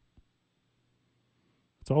paint.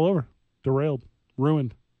 It's all over. Derailed.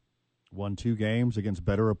 Ruined. Won 2 games against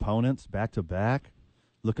better opponents back-to-back.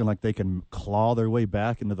 Looking like they can claw their way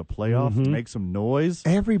back into the playoffs and make some noise.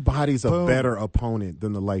 Everybody's a better opponent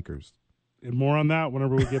than the Lakers. And more on that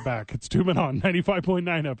whenever we get back. It's 2 Men On, 95.9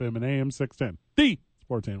 FM and AM 610. The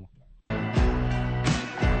Sports Animal.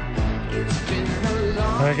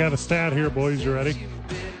 I got a stat here, boys. You ready?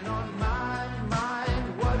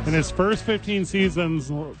 In his first 15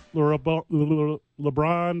 seasons,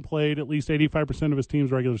 LeBron played at least 85% of his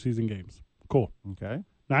team's regular season games. Cool. Okay.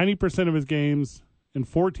 90% of his games in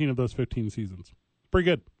 14 of those 15 seasons. Pretty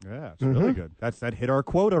good. Yeah, it's really good. That hit our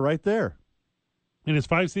quota right there. In his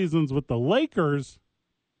 5 seasons with the Lakers,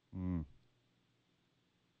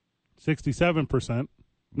 67%,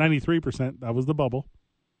 93%, that was the bubble.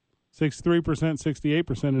 63%,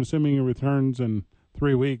 68%, and assuming he returns in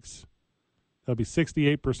 3 weeks, that'll be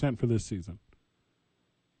 68% for this season.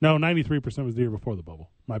 No, 93% was the year before the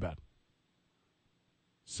bubble. My bad.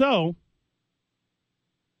 So,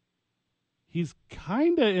 he's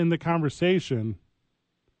kind of in the conversation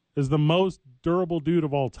as the most durable dude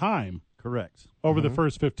of all time. Correct. Over the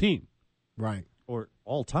first 15. Right. Or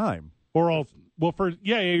all time. Or all, well, for,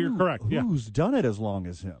 you're correct. Yeah. Who's done it as long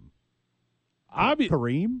as him?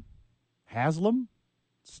 Kareem? Haslam?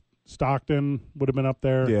 Stockton would have been up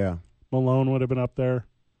there. Yeah. Malone would have been up there.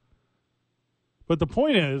 But the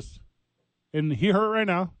point is, and he hurt right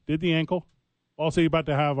now, did the ankle. Also, he's about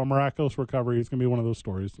to have a miraculous recovery. It's going to be one of those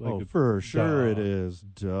stories. Like for sure it is.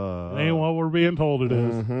 Duh. It ain't what we're being told it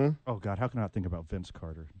is. Oh, God, how can I not think about Vince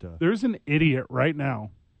Carter? Duh. There's an idiot right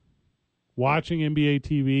now watching NBA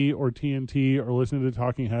TV or TNT or listening to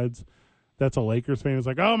Talking Heads that's a Lakers fan. It's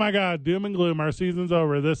like, oh, my God, doom and gloom. Our season's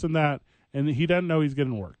over, this and that. And he doesn't know he's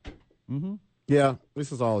getting worked. Yeah,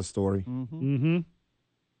 this is all a story.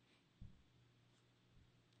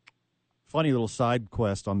 Funny little side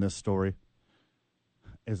quest on this story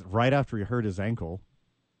is right after he hurt his ankle,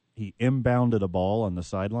 he inbounded a ball on the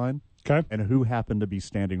sideline. Okay. And who happened to be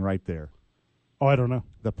standing right there? Oh, I don't know.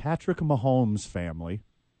 The Patrick Mahomes family.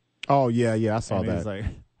 Oh, yeah, I saw that. He's like,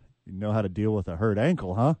 you know how to deal with a hurt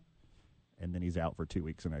ankle, huh? And then he's out for 2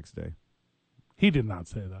 weeks the next day. He did not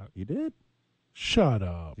say that. He did. Shut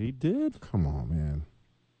up. He did. Come on, man.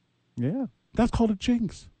 Yeah. That's called a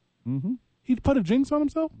jinx. He put a jinx on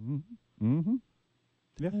himself?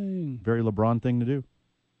 Yeah. Dang. Very LeBron thing to do.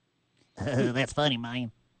 That's funny,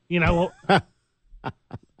 man. You know,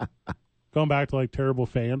 going back to like terrible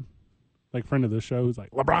fan, like friend of this show who's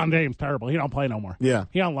like, LeBron James terrible. He don't play no more. Yeah.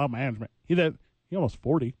 He don't love management. He almost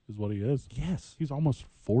 40 is what he is. Yes. He's almost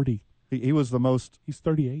 40. He was the most. He's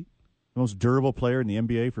 38. the most durable player in the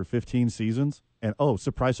NBA for 15 seasons. And, oh,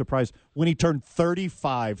 surprise, surprise, when he turned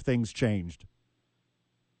 35, things changed.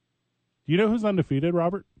 You know who's undefeated,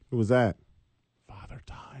 Robert? Who was that? Father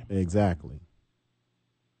Time. Exactly.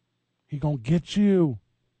 He gonna get you.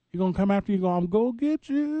 He gonna come after you. I'm gonna get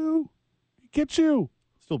you. Get you.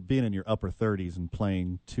 Still being in your upper 30s and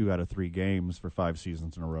playing 2 out of 3 games for 5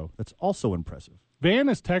 seasons in a row. That's also impressive. Van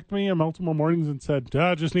has texted me in multiple mornings and said,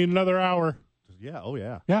 just need another hour. Yeah, oh,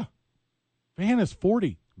 yeah. Yeah. Van is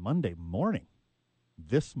 40. Monday morning.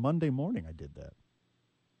 This Monday morning I did that.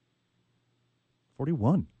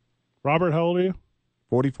 41. Robert, how old are you?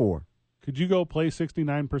 44. Could you go play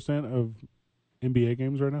 69% of NBA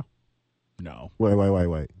games right now? No.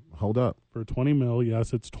 Wait. Hold up. For 20 mil,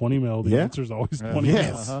 yes, it's 20 mil. The answer is always 20 mil.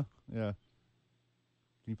 Yes. Yeah.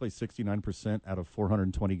 Can you play 69% out of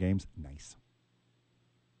 420 games? Nice.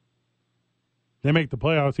 They make the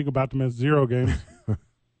playoffs. He's about to miss 0 games.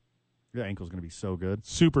 Your ankle's going to be so good.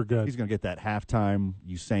 Super good. He's going to get that halftime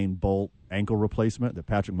Usain Bolt ankle replacement that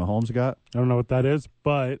Patrick Mahomes got. I don't know what that is,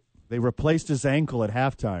 but they replaced his ankle at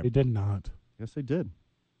halftime. They did not. Yes, they did.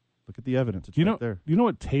 Look at the evidence. It's there. You know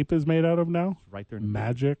what tape is made out of now? It's right there.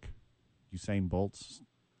 Magic. Usain Bolt's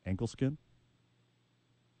ankle skin.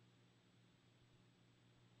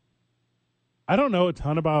 I don't know a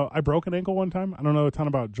ton about. I broke an ankle one time. I don't know a ton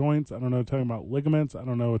about joints. I don't know a ton about ligaments. I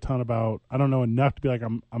don't know enough to be like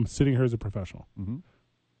I'm sitting here as a professional. Mm-hmm.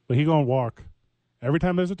 But he gonna walk every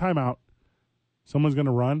time there's a timeout. Someone's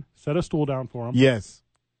gonna run. Set a stool down for him. Yes,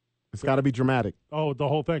 it's got to be dramatic. Oh, the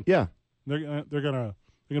whole thing. Yeah, they're gonna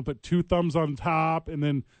put 2 thumbs on top, and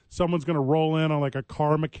then someone's gonna roll in on like a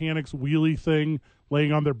car mechanic's wheelie thing,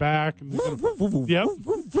 laying on their back. And yep.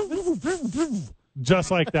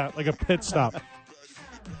 Just like that, like a pit stop.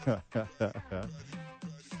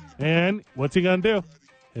 And what's he going to do?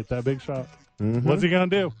 Hit that big shot. Mm-hmm. What's he going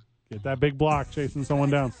to do? Get that big block chasing someone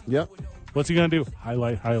down. Yep. What's he going to do?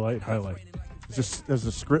 Highlight. Has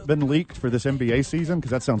the script been leaked for this NBA season?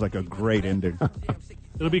 Because that sounds like a great ending.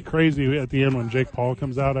 It'll be crazy at the end when Jake Paul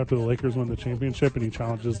comes out after the Lakers win the championship and he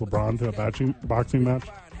challenges LeBron to a boxing match.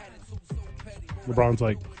 LeBron's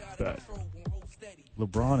like, bet.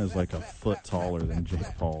 LeBron is like a foot taller than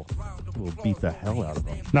Jake Paul. Will beat the hell out of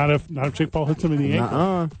him. Not if Jake Paul hits him in the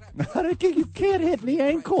ankle. You can't hit the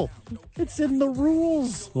ankle. It's in the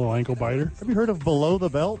rules. Little ankle biter. Have you heard of below the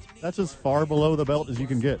belt? That's as far below the belt as you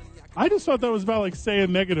can get. I just thought that was about like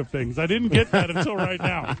saying negative things. I didn't get that until right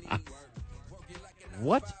now.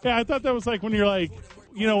 What? Yeah, I thought that was like when you're like,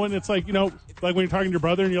 when it's like, like when you're talking to your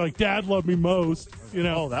brother and you're like, Dad loved me most.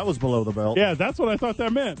 Oh, that was below the belt. Yeah, that's what I thought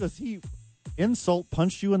that meant. Does he insult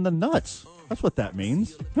punched you in the nuts? That's what that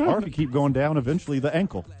means. Or if you keep going down, eventually the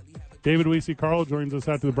ankle. David Weesey Carl joins us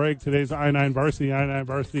after the break. Today's I-9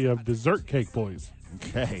 Varsity of Dessert Cake Boys.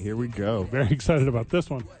 Okay, here we go. Very excited about this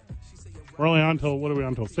one. We're only on till, what are we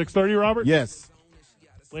on till, 6:30, Robert? Yes.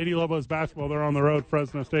 Lady Lobos basketball, they're on the road,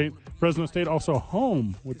 Fresno State. Fresno State also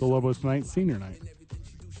home with the Lobos tonight, senior night.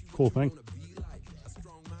 Cool thing.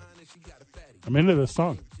 I'm into this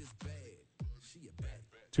song.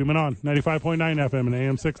 2 Men On, 95.9 FM and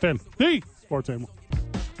AM 610. The Sports Animal.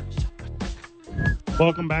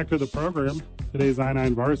 Welcome back to the program. Today's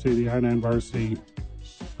I-9 Varsity, the I-9 Varsity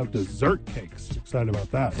of Dessert Cakes. Excited about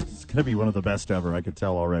that. It's going to be one of the best ever, I could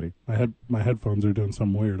tell already. My headphones are doing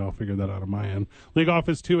something weird. I'll figure that out on my end. League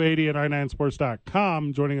Office 280 at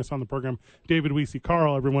i9sports.com. Joining us on the program, David Weesey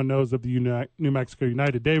Carl. Everyone knows of the New Mexico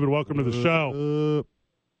United. David, welcome to the show.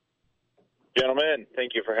 Gentlemen,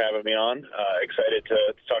 thank you for having me on. Excited to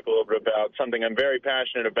talk a little bit about something I'm very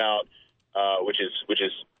passionate about, which is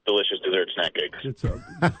delicious dessert snack cakes.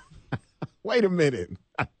 Wait a minute.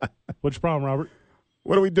 What's your problem, Robert?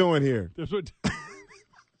 What are we doing here? This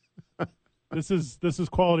is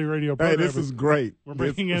quality radio programming. Hey, this is great. We're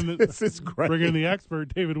bringing this is great. Bringing the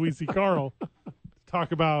expert, David Weesey Carl, to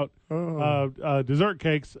talk about dessert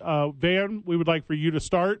cakes. Van, we would like for you to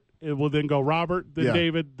start. It will then go Robert, then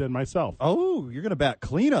David, then myself. Oh, you're going to bat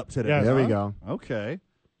cleanup today. Yeah, there we go. Okay.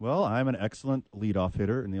 Well, I'm an excellent leadoff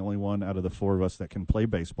hitter and the only one out of the 4 of us that can play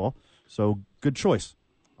baseball. So good choice.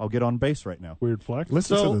 I'll get on base right now. Weird flex.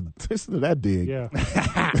 Listen to that dig. Yeah.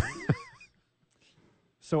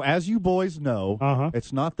 So as you boys know,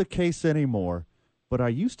 it's not the case anymore, but I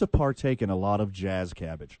used to partake in a lot of jazz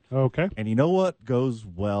cabbage. Okay. And you know what goes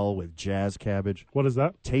well with jazz cabbage? What is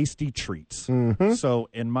that? Tasty treats. Mm-hmm. So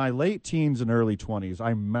in my late teens and early 20s,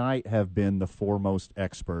 I might have been the foremost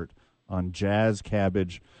expert on jazz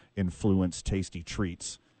cabbage influenced tasty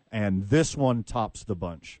treats. And this one tops the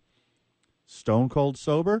bunch. Stone cold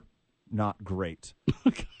sober, not great.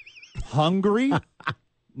 Hungry,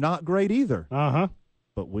 not great either.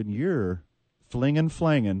 But when you're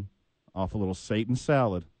flanging off a little Satan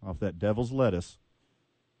salad, off that devil's lettuce,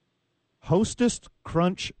 Hostess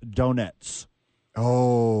Crunch Donuts.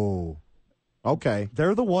 Oh, okay.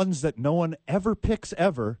 They're the ones that no one ever picks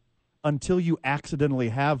ever until you accidentally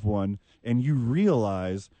have one and you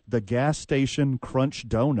realize the gas station Crunch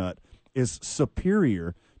Donut is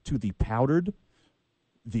superior to the powdered,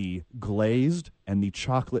 the glazed, and the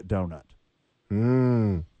chocolate donut.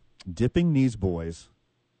 Dipping these boys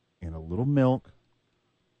in a little milk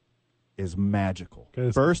is magical.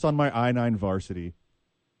 First on my I-9 varsity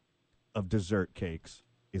of dessert cakes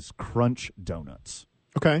is Crunch Donuts.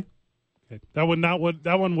 Okay. That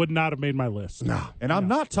one would not have made my list. No. And I'm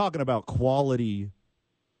not talking about quality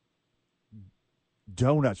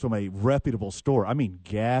donuts from a reputable store. I mean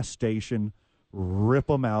gas station, rip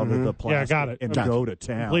them out of the plastic got it. and go to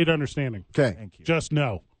town. Complete understanding. Okay. Thank you. Just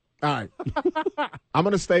no. All right. I'm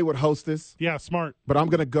going to stay with Hostess. Yeah, smart. But I'm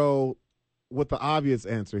going to go with the obvious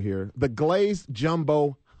answer here. The glazed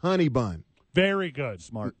jumbo honey bun. Very good.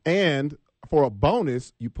 Smart. And for a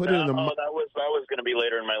bonus, you put it in the that was going to be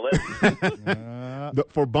later in my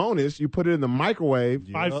list. for bonus, you put it in the microwave.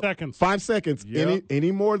 5 seconds. 5 seconds. Yep.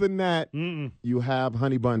 Any more than that, you have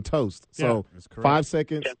honey bun toast. So that's correct. 5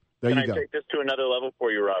 seconds. There you go. Can I take this to another level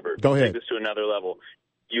for you, Robert? Go ahead. Take this to another level.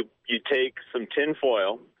 You take some tin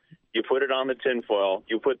foil, you put it on the tin foil,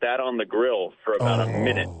 you put that on the grill for about a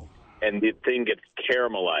minute, and the thing gets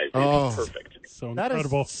caramelized. It's perfect. So That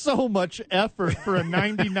incredible. is so much effort for a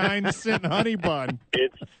 99-cent honey bun.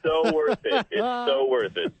 It's so worth it. It's so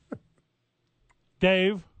worth it.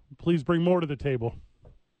 Dave, please bring more to the table.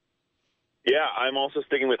 Yeah, I'm also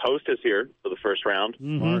sticking with Hostess here for the first round,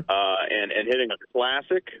 and hitting a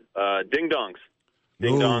classic ding dongs.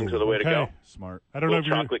 Ding dongs are the way to go. Smart. I don't know if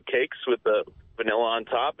Little chocolate cakes with the vanilla on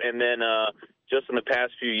top, and then just in the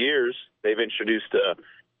past few years, they've introduced a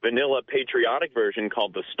vanilla patriotic version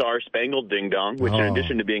called the Star Spangled Ding Dong, which, in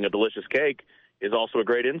addition to being a delicious cake, is also a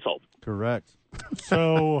great insult. Correct.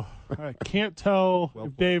 So I can't tell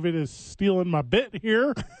if David is stealing my bit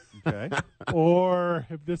here, Okay. or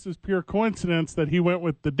if this is pure coincidence that he went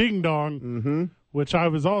with the ding dong, which I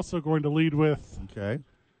was also going to lead with Okay.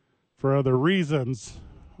 for other reasons.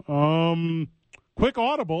 Quick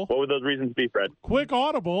audible. What would those reasons be, Fred? Quick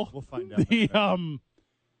audible. We'll find out.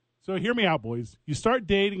 So hear me out, boys. You start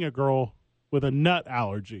dating a girl with a nut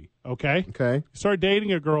allergy, okay? Okay. You start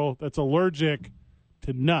dating a girl that's allergic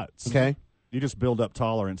to nuts. Okay. You just build up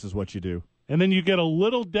tolerance is what you do. And then you get a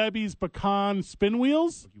Little Debbie's pecan spin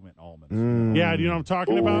wheels. You went almonds. Yeah, do you know what I'm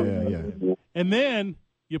talking about? Yeah. And then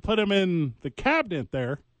you put them in the cabinet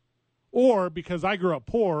there, or because I grew up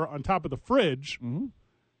poor, on top of the fridge. And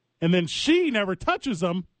then she never touches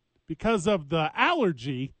them because of the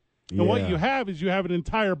allergy. And what you have is you have an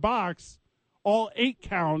entire box, all 8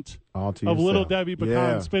 count All to of Little yourself. Debbie pecan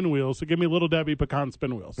Yeah. spin wheels. So give me Little Debbie pecan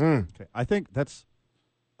spin wheels. Okay. I think that's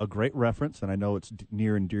a great reference, and I know it's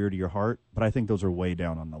near and dear to your heart, but I think those are way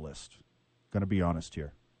down on the list. Going to be honest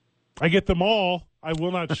here. I get them all. I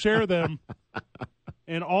will not share them.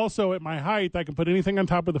 And also, at my height, I can put anything on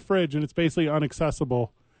top of the fridge, and it's basically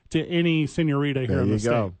inaccessible to any senorita here There in you the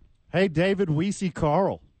go. state. Hey, David Weesey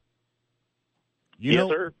Carl. Yes,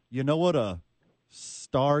 sir. You know what a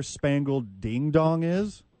star-spangled ding-dong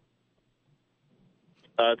is?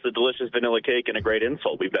 It's a delicious vanilla cake and a great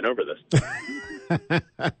insult. We've been over this.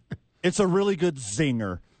 It's a really good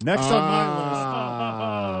zinger. Next on my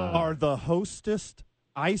list are the Hostess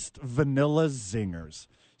iced vanilla zingers.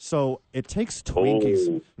 So it takes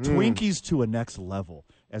Twinkies to a next level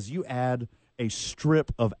as you add a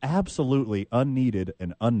strip of absolutely unneeded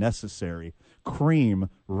and unnecessary cream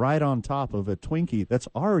right on top of a Twinkie that's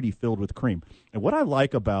already filled with cream. And what I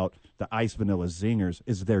like about the iced vanilla zingers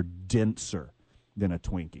is they're denser than a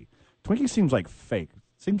Twinkie. Twinkie seems like fake.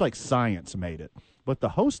 Seems like science made it. But the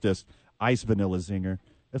Hostess iced vanilla zinger,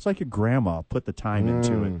 it's like your grandma put the time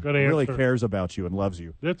into it. Good Really answer. cares about you and loves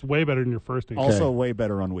you. That's way better than your first answer. Also way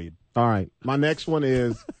better on weed. All right. My next one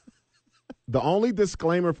is the only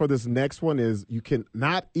disclaimer for this next one is you can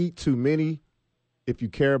not eat too many if you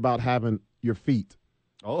care about having your feet.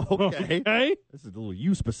 Oh, okay. Okay. This is a little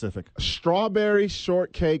you specific. Strawberry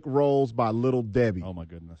shortcake rolls by Little Debbie Oh, my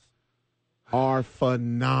goodness. are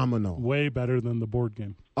phenomenal. Way better than the board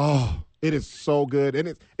game. Oh, it is so good.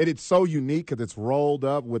 And it's so unique because it's rolled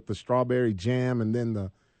up with the strawberry jam and then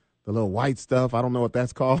the little white stuff. I don't know what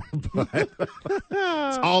that's called, but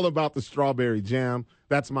it's all about the strawberry jam.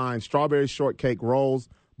 That's mine. Strawberry shortcake rolls.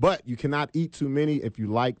 But you cannot eat too many if you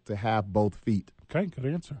like to have both feet. Okay, good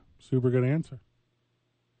answer. Super good answer.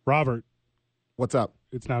 Robert, What's up?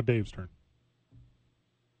 it's now Dave's turn.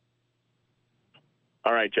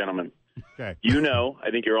 All right, gentlemen. Okay. You know,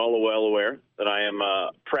 I think you're all well aware that I am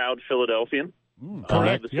a proud Philadelphian. I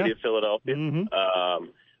love the city of Philadelphia. Mm-hmm.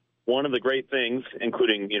 One of the great things,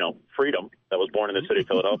 including, freedom that was born in the city of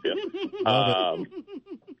Philadelphia,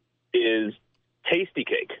 is Tasty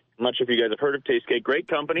Cake. I'm not sure if you guys have heard of Tasty Cake. Great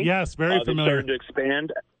company. Yes, very familiar. They started to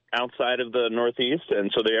expand outside of the Northeast,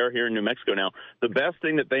 and so they are here in New Mexico now. The best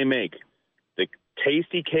thing that they make, the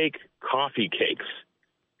Tasty Cake coffee cakes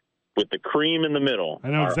with the cream in the middle. I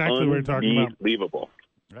know exactly what you're talking about. Unbelievable.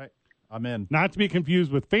 Right. I'm in. Not to be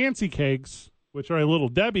confused with fancy cakes, which are a Little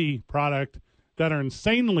Debbie product that are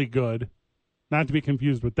insanely good. Not to be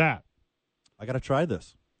confused with that. I got to try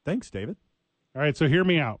this. Thanks, David. All right, so hear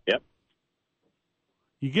me out. Yep.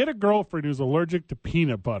 You get a girlfriend who's allergic to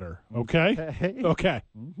peanut butter, okay? Hey. Okay.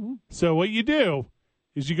 Mm-hmm. So what you do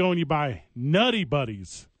is you go and you buy Nutty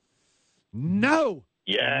Buddies. No.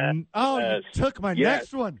 Yeah. Oh, you took my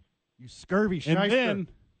next one. You scurvy shyster. And then,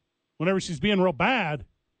 whenever she's being real bad,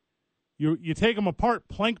 you take them apart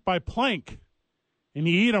plank by plank, and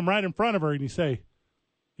you eat them right in front of her, and you say,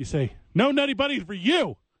 no Nutty Buddies for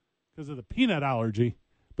you because of the peanut allergy,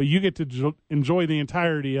 but you get to enjoy the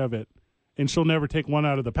entirety of it, and she'll never take one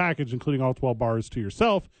out of the package, including all 12 bars to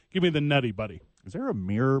yourself. Give me the Nutty Buddy. Is there a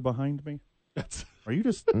mirror behind me? Are you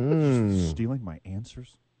just stealing my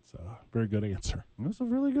answers? It's a very good answer. That's a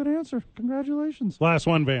really good answer. Congratulations. Last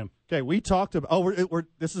one, Van. Okay, we talked about. Oh,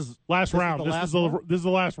 this is last round. This is the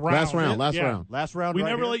last round. Last round. We right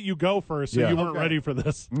never here. let you go first, so you weren't ready for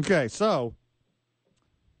this. Okay, so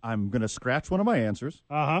I'm going to scratch one of my answers,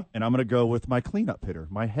 and I'm going to go with my cleanup hitter,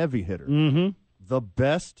 my heavy hitter. Mm-hmm. The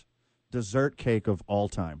best dessert cake of all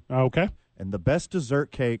time. Okay. And the best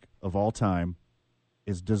dessert cake of all time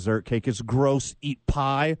is dessert cake. It's gross. Eat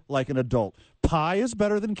pie like an adult. Pie is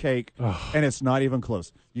better than cake, and it's not even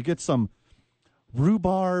close. You get some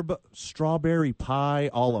rhubarb strawberry pie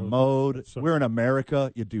a la mode. We're in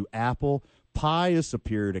America. You do apple. Pie is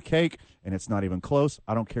superior to cake, and it's not even close.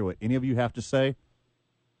 I don't care what any of you have to say.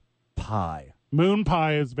 Pie. Moon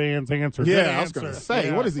pie is Van's answer. Yeah, I was going to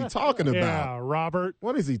say, what is he talking about? Yeah, Robert.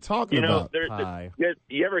 What is he talking about? Pie.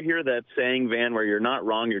 You ever hear that saying, Van, where you're not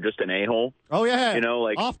wrong, you're just an a-hole? Oh, yeah.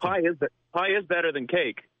 Pie is better than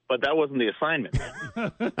cake, but that wasn't the assignment.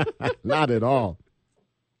 Not at all.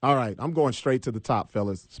 All right, I'm going straight to the top,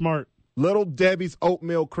 fellas. Smart. Little Debbie's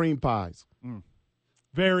oatmeal cream pies.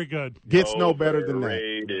 Very good. Gets no better than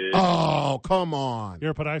that. Oh, come on. You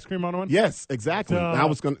ever put ice cream on one? Yes, exactly.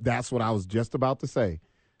 That's what I was just about to say.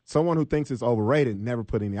 Someone who thinks it's overrated never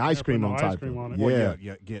put any ice cream on top of it. Well, yeah,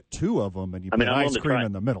 you get two of them and you put ice cream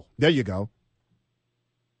in the middle. There you go.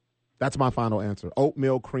 That's my final answer.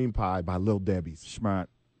 Oatmeal cream pie by Little Debbie's. Smart.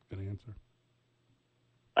 Good answer.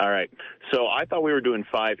 All right. So I thought we were doing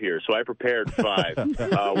 5 here, so I prepared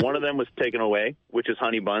 5. One of them was taken away, which is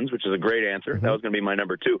honey buns, which is a great answer. That was going to be my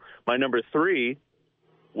number 2. My number 3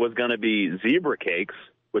 was going to be zebra cakes,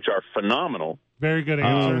 which are phenomenal. Very good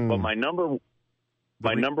answer. But my number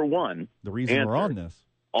 1. The reason answer, we're on this.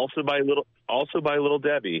 Also by Little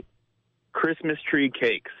Debbie, Christmas tree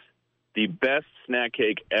cakes. The best snack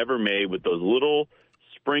cake ever made with those little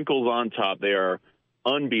sprinkles on top. They are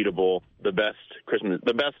unbeatable. The best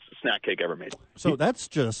snack cake ever made. So that's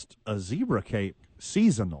just a zebra cake,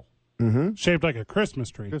 seasonal, shaped like a Christmas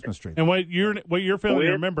tree. Christmas tree. And what you're feeling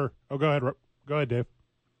to remember? Oh, go ahead, Dave.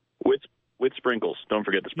 With sprinkles. Don't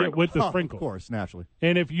forget the sprinkles. Yeah, with the sprinkles, of course, naturally.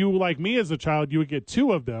 And if you, like me as a child, you would get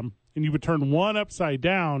 2 of them, and you would turn one upside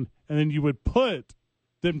down, and then you would put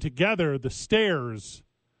them together. The stairs.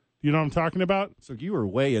 You know what I'm talking about? So you were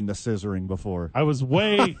way into scissoring before. I was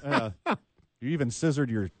way. You even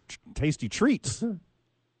scissored your tasty treats.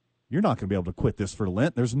 You're not going to be able to quit this for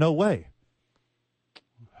Lent. There's no way.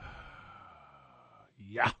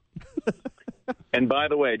 Yeah. And by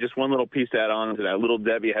the way, just one little piece to add on to that. Little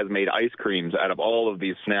Debbie has made ice creams out of all of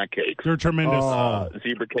these snack cakes. They're tremendous.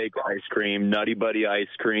 Zebra cake ice cream, Nutty Buddy ice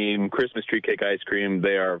cream, Christmas tree cake ice cream.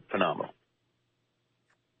 They are phenomenal.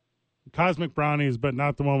 Cosmic brownies, but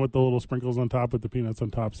not the one with the little sprinkles on top with the peanuts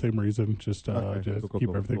on top. Same reason. Just keep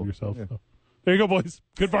everything to yourself. Yeah. So. There you go, boys.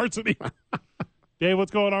 Good varsity. Dave,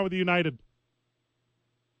 what's going on with the United?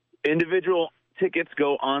 Individual tickets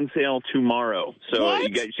go on sale tomorrow. So you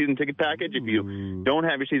get your season ticket package. If you don't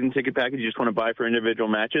have your season ticket package, you just want to buy for individual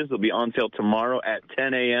matches, they'll be on sale tomorrow at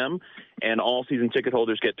 10 a.m. And all season ticket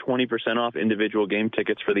holders get 20% off individual game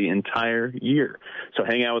tickets for the entire year. So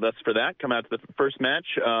hang out with us for that. Come out to the first match.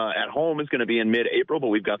 At home is going to be in mid-April, but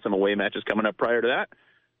we've got some away matches coming up prior to that.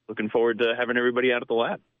 Looking forward to having everybody out at the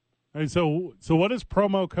lab. All right, so what does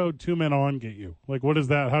promo code 2MENON get you? Like, what is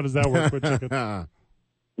that? How does that work with tickets?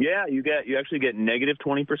 Yeah, you actually get negative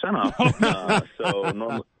 20% off. So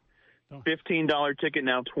normally $15 ticket,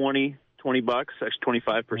 now $20, actually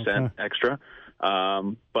 25% extra.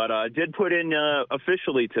 But I did put in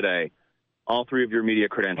officially today all 3 of your media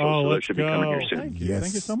credentials, so those should be coming here soon. Thank you.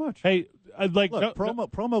 Thank you so much. Hey, I'd like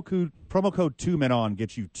promo code 2 Men On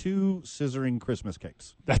gets you 2 scissoring Christmas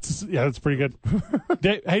cakes. That's pretty good.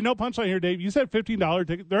 Dave, hey, no punchline here, Dave. You said $15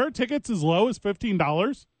 ticket. There are tickets as low as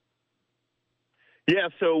 $15. Yeah,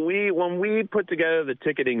 so when we put together the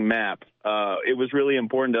ticketing map, it was really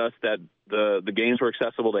important to us that the games were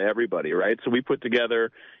accessible to everybody, right? So we put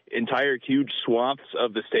together entire huge swaths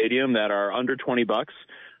of the stadium that are under $20.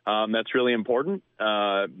 That's really important. There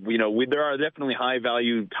are definitely high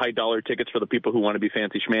value, high dollar tickets for the people who want to be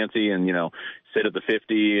fancy schmancy and, sit at the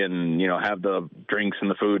 50 and, have the drinks and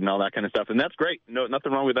the food and all that kind of stuff. And that's great. No,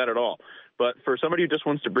 nothing wrong with that at all. But for somebody who just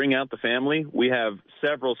wants to bring out the family, we have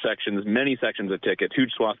many sections of tickets,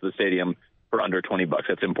 huge swaths of the stadium for under $20.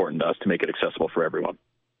 That's important to us to make it accessible for everyone.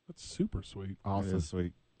 That's super sweet. Awesome.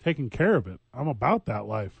 Sweet. Taking care of it. I'm about that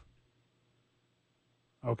life.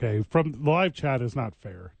 Okay, from the live chat is not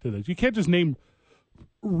fair to this. You can't just name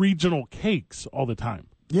regional cakes all the time.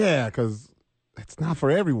 Yeah, because it's not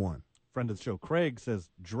for everyone. Friend of the show, Craig, says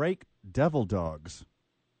Drake Devil Dogs.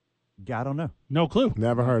 I don't know. No clue.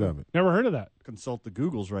 Never heard of it. Never heard of that. Consult the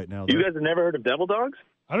Googles right now. You guys have never heard of Devil Dogs?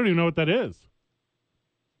 I don't even know what that is.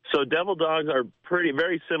 So Devil Dogs are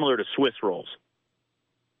very similar to Swiss rolls.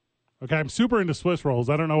 Okay, I'm super into Swiss rolls.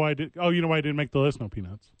 I don't know why I did. Oh, you know why I didn't make the list? No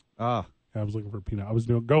peanuts. Ah. I was looking for peanut. I was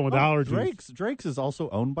going with allergies. Drake's is also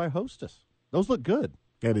owned by Hostess. Those look good.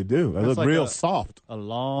 Yeah, they do. They look like real soft. A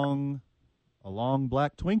long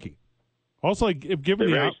black Twinkie. Also, if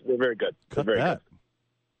given they're very good. Cut they're very that. good.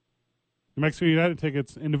 New Mexico United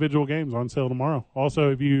tickets, individual games on sale tomorrow. Also,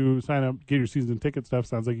 if you sign up, get your season ticket stuff,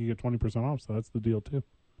 sounds like you get 20% off, so that's the deal, too.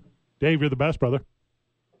 Dave, you're the best, brother.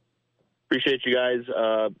 Appreciate you guys.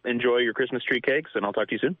 Enjoy your Christmas tree cakes, and I'll talk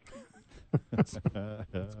to you soon. It's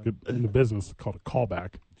good in the business. It's called a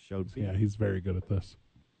callback. Yeah, he's very good at this.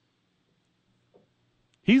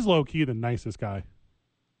 He's low-key the nicest guy.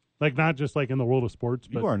 Like, not just like in the world of sports,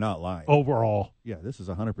 but you are not lying. Overall. Yeah, this is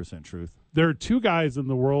 100% truth. There are 2 guys in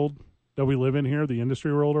the world that we live in here, the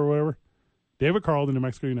industry world or whatever. David Carl, the New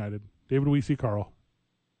Mexico United. David Weesey Carl.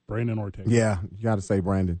 Brandon Ortega. Yeah, you got to say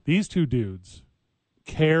Brandon. These 2 dudes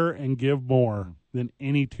care and give more than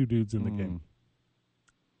any 2 dudes in the game.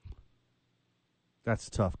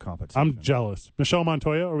 That's tough competition. I'm jealous. Michelle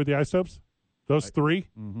Montoya over the Isotopes. Those 3,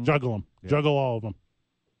 juggle them. Yeah. Juggle all of them.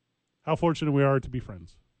 How fortunate we are to be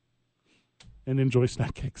friends and enjoy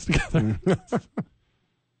snack cakes together.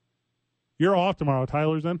 You're off tomorrow.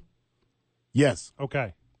 Tyler's in? Yes.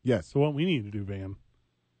 Okay. Yes. So what we need to do, Van, and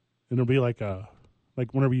it'll be like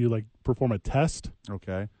whenever you perform a test.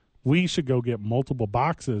 Okay. We should go get multiple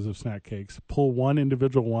boxes of snack cakes, pull one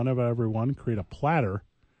individual one of every one, create a platter,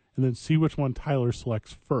 and then see which one Tyler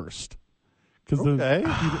selects first. Because then,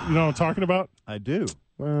 you know what I'm talking about? I do.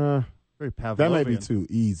 Very Pavlovian. That may be too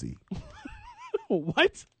easy.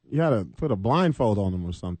 What? You got to put a blindfold on him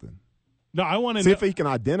or something. No, I want to see if he can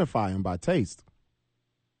identify him by taste.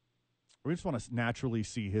 We just want to naturally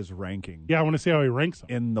see his ranking. Yeah, I want to see how he ranks them.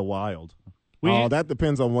 In the wild. That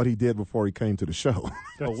depends on what he did before he came to the show.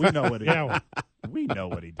 We know what he did. We know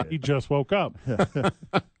what he did. He just woke up.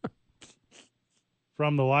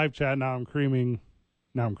 From the live chat, now I'm craving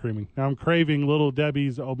Little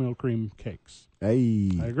Debbie's oatmeal cream cakes.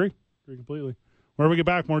 Hey. I agree completely. When we get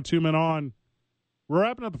back, more 2 Men On. We're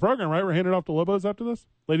wrapping up the program, right? We're handing it off to Lobos after this?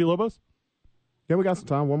 Lady Lobos? Yeah, we got some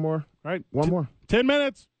time. One more. All right. One more. 10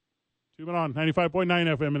 minutes. 2 Men On,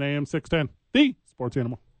 95.9 FM and AM 610. The Sports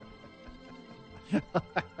Animal.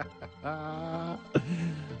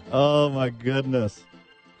 Oh, my goodness.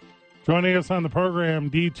 Joining us on the program,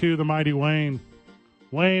 D2, the mighty Wayne.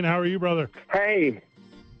 Wayne, how are you, brother? Hey,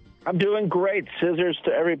 I'm doing great. Scissors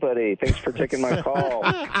to everybody. Thanks for taking my call.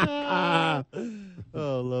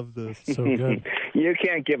 Oh, love this. So good. You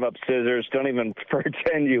can't give up scissors. Don't even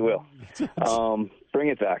pretend you will. Bring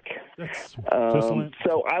it back.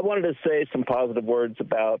 So I wanted to say some positive words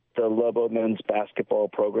about the Lobo men's basketball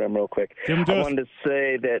program real quick. I wanted to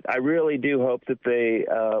say that I really do hope that they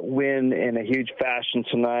win in a huge fashion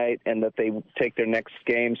tonight and that they take their next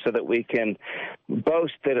game so that we can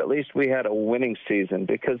boast that at least we had a winning season,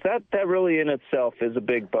 because that really in itself is a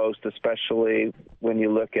big boast, especially when you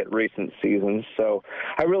look at recent seasons. So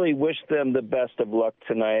I really wish them the best of luck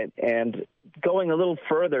tonight. And going a little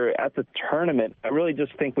further at the tournament, I really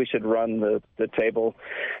just think we should run the table,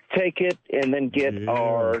 take it, and then get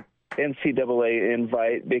our NCAA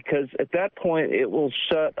invite, because at that point it will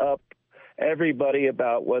shut up everybody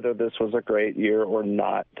about whether this was a great year or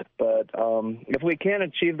not. But if we can't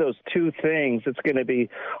achieve those two things, it's going to be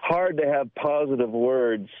hard to have positive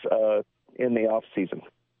words in the off season.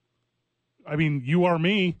 I mean, you are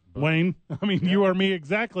me, Wayne. I mean, you are me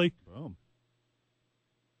exactly. Boom.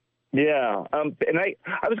 Yeah, and I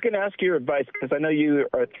was going to ask your advice because I know you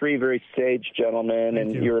are three very sage gentlemen,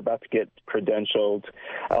 and you're about to get credentialed.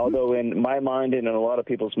 Although in my mind and in a lot of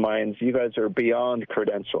people's minds, you guys are beyond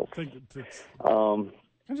credentialed.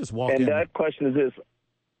 I just walk in. And that question is this.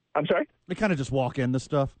 I'm sorry? We kind of just walk into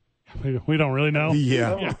stuff. We don't really know.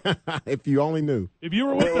 Yeah. If you only knew. If you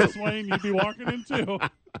were with us, Wayne, you'd be walking in too.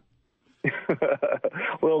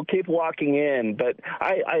 Well, keep walking in. But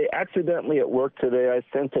I accidentally at work today, I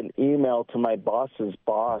sent an email to my boss's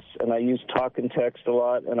boss, and I use talk and text a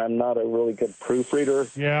lot, and I'm not a really good proofreader.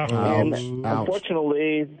 Yeah. And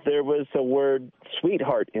unfortunately, there was a word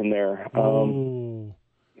sweetheart in there. And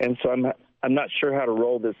so I'm not sure how to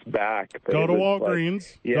roll this back. Go to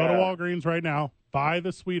Walgreens. Go to Walgreens right now. Buy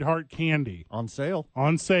the Sweetheart candy. On sale.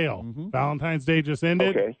 On sale. Mm-hmm. Valentine's Day just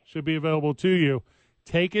ended. Okay. Should be available to you.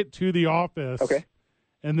 Take it to the office. Okay.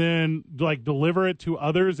 And then, deliver it to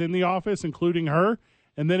others in the office, including her.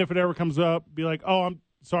 And then if it ever comes up, be like, oh, I'm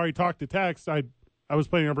sorry, talk to text. I was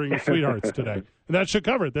planning on bringing Sweethearts today. And that should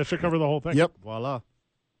cover it. That should cover the whole thing. Yep. Voila.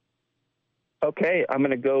 Okay, I'm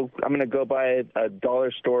gonna go buy a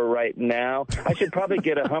dollar store right now. I should probably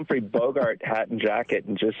get a Humphrey Bogart hat and jacket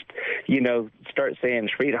and just, start saying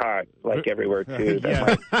 "sweetheart" like everywhere too.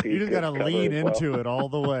 You just gotta lean into it all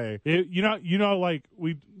the way. I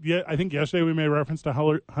think yesterday we made reference to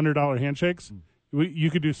 $100 handshakes.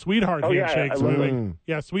 You could do sweetheart handshakes.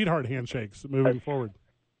 Sweetheart handshakes moving forward.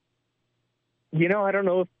 I don't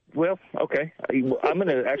know if. Well, okay. I'm going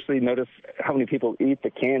to actually notice how many people eat the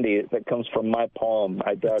candy that comes from my palm.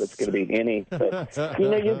 I doubt it's going to be any. But,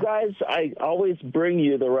 you guys, I always bring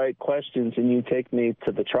you the right questions, and you take me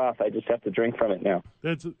to the trough. I just have to drink from it now.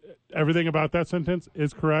 That's everything about that sentence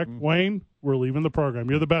is correct. Wayne, we're leaving the program.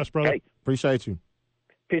 You're the best, brother. Hey. Appreciate you.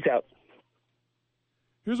 Peace out.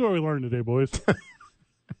 Here's what we learned today, boys.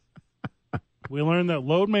 We learned that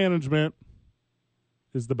load management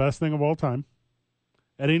is the best thing of all time.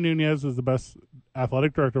 Eddie Nunez is the best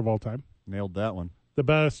athletic director of all time. Nailed that one. The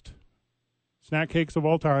best snack cakes of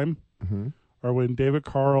all time are when David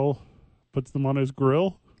Carl puts them on his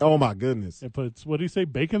grill. Oh, my goodness. It puts, what did he say,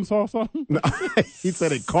 bacon sauce on them? No, he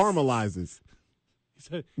said it caramelizes.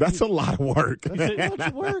 That's a lot of work.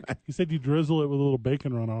 He said you drizzle it with a little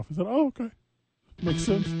bacon runoff. I said, oh, okay. Makes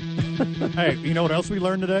sense. Hey, you know what else we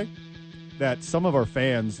learned today? That some of our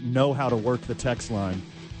fans know how to work the text line.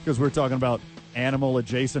 Because we're talking about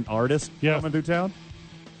animal-adjacent artists coming through town.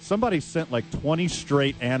 Somebody sent 20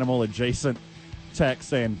 straight animal-adjacent texts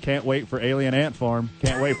saying, can't wait for Alien Ant Farm,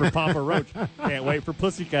 can't wait for Papa Roach, can't wait for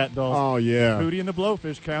Pussycat Dolls. Oh, yeah. Hootie and the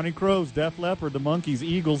Blowfish, Counting Crows, Def Leppard, the Monkees,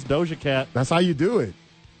 Eagles, Doja Cat. That's how you do it.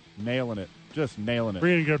 Nailing it. Just nailing it. We're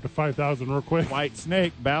going to get up to 5,000 real quick. White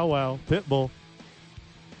Snake, Bow Wow, Pitbull.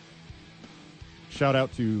 Shout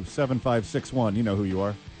out to 7561. You know who you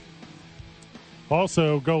are.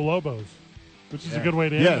 Also, go Lobos. Which is a good way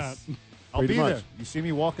to end that. I'll be there. You see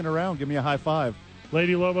me walking around, give me a high five.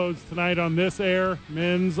 Lady Lobos tonight on this air.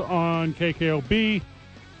 Men's on KKOB.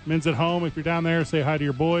 Men's at home. If you're down there, say hi to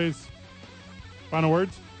your boys. Final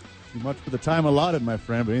words? Too much for the time allotted, my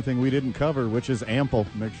friend, but anything we didn't cover, which is ample.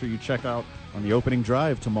 Make sure you check out on the opening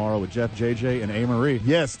drive tomorrow with Jeff, JJ, and A-Marie.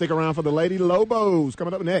 Yes, stick around for the Lady Lobos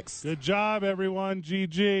coming up next. Good job, everyone.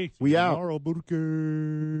 GG. We out. Tomorrow,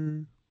 Burke.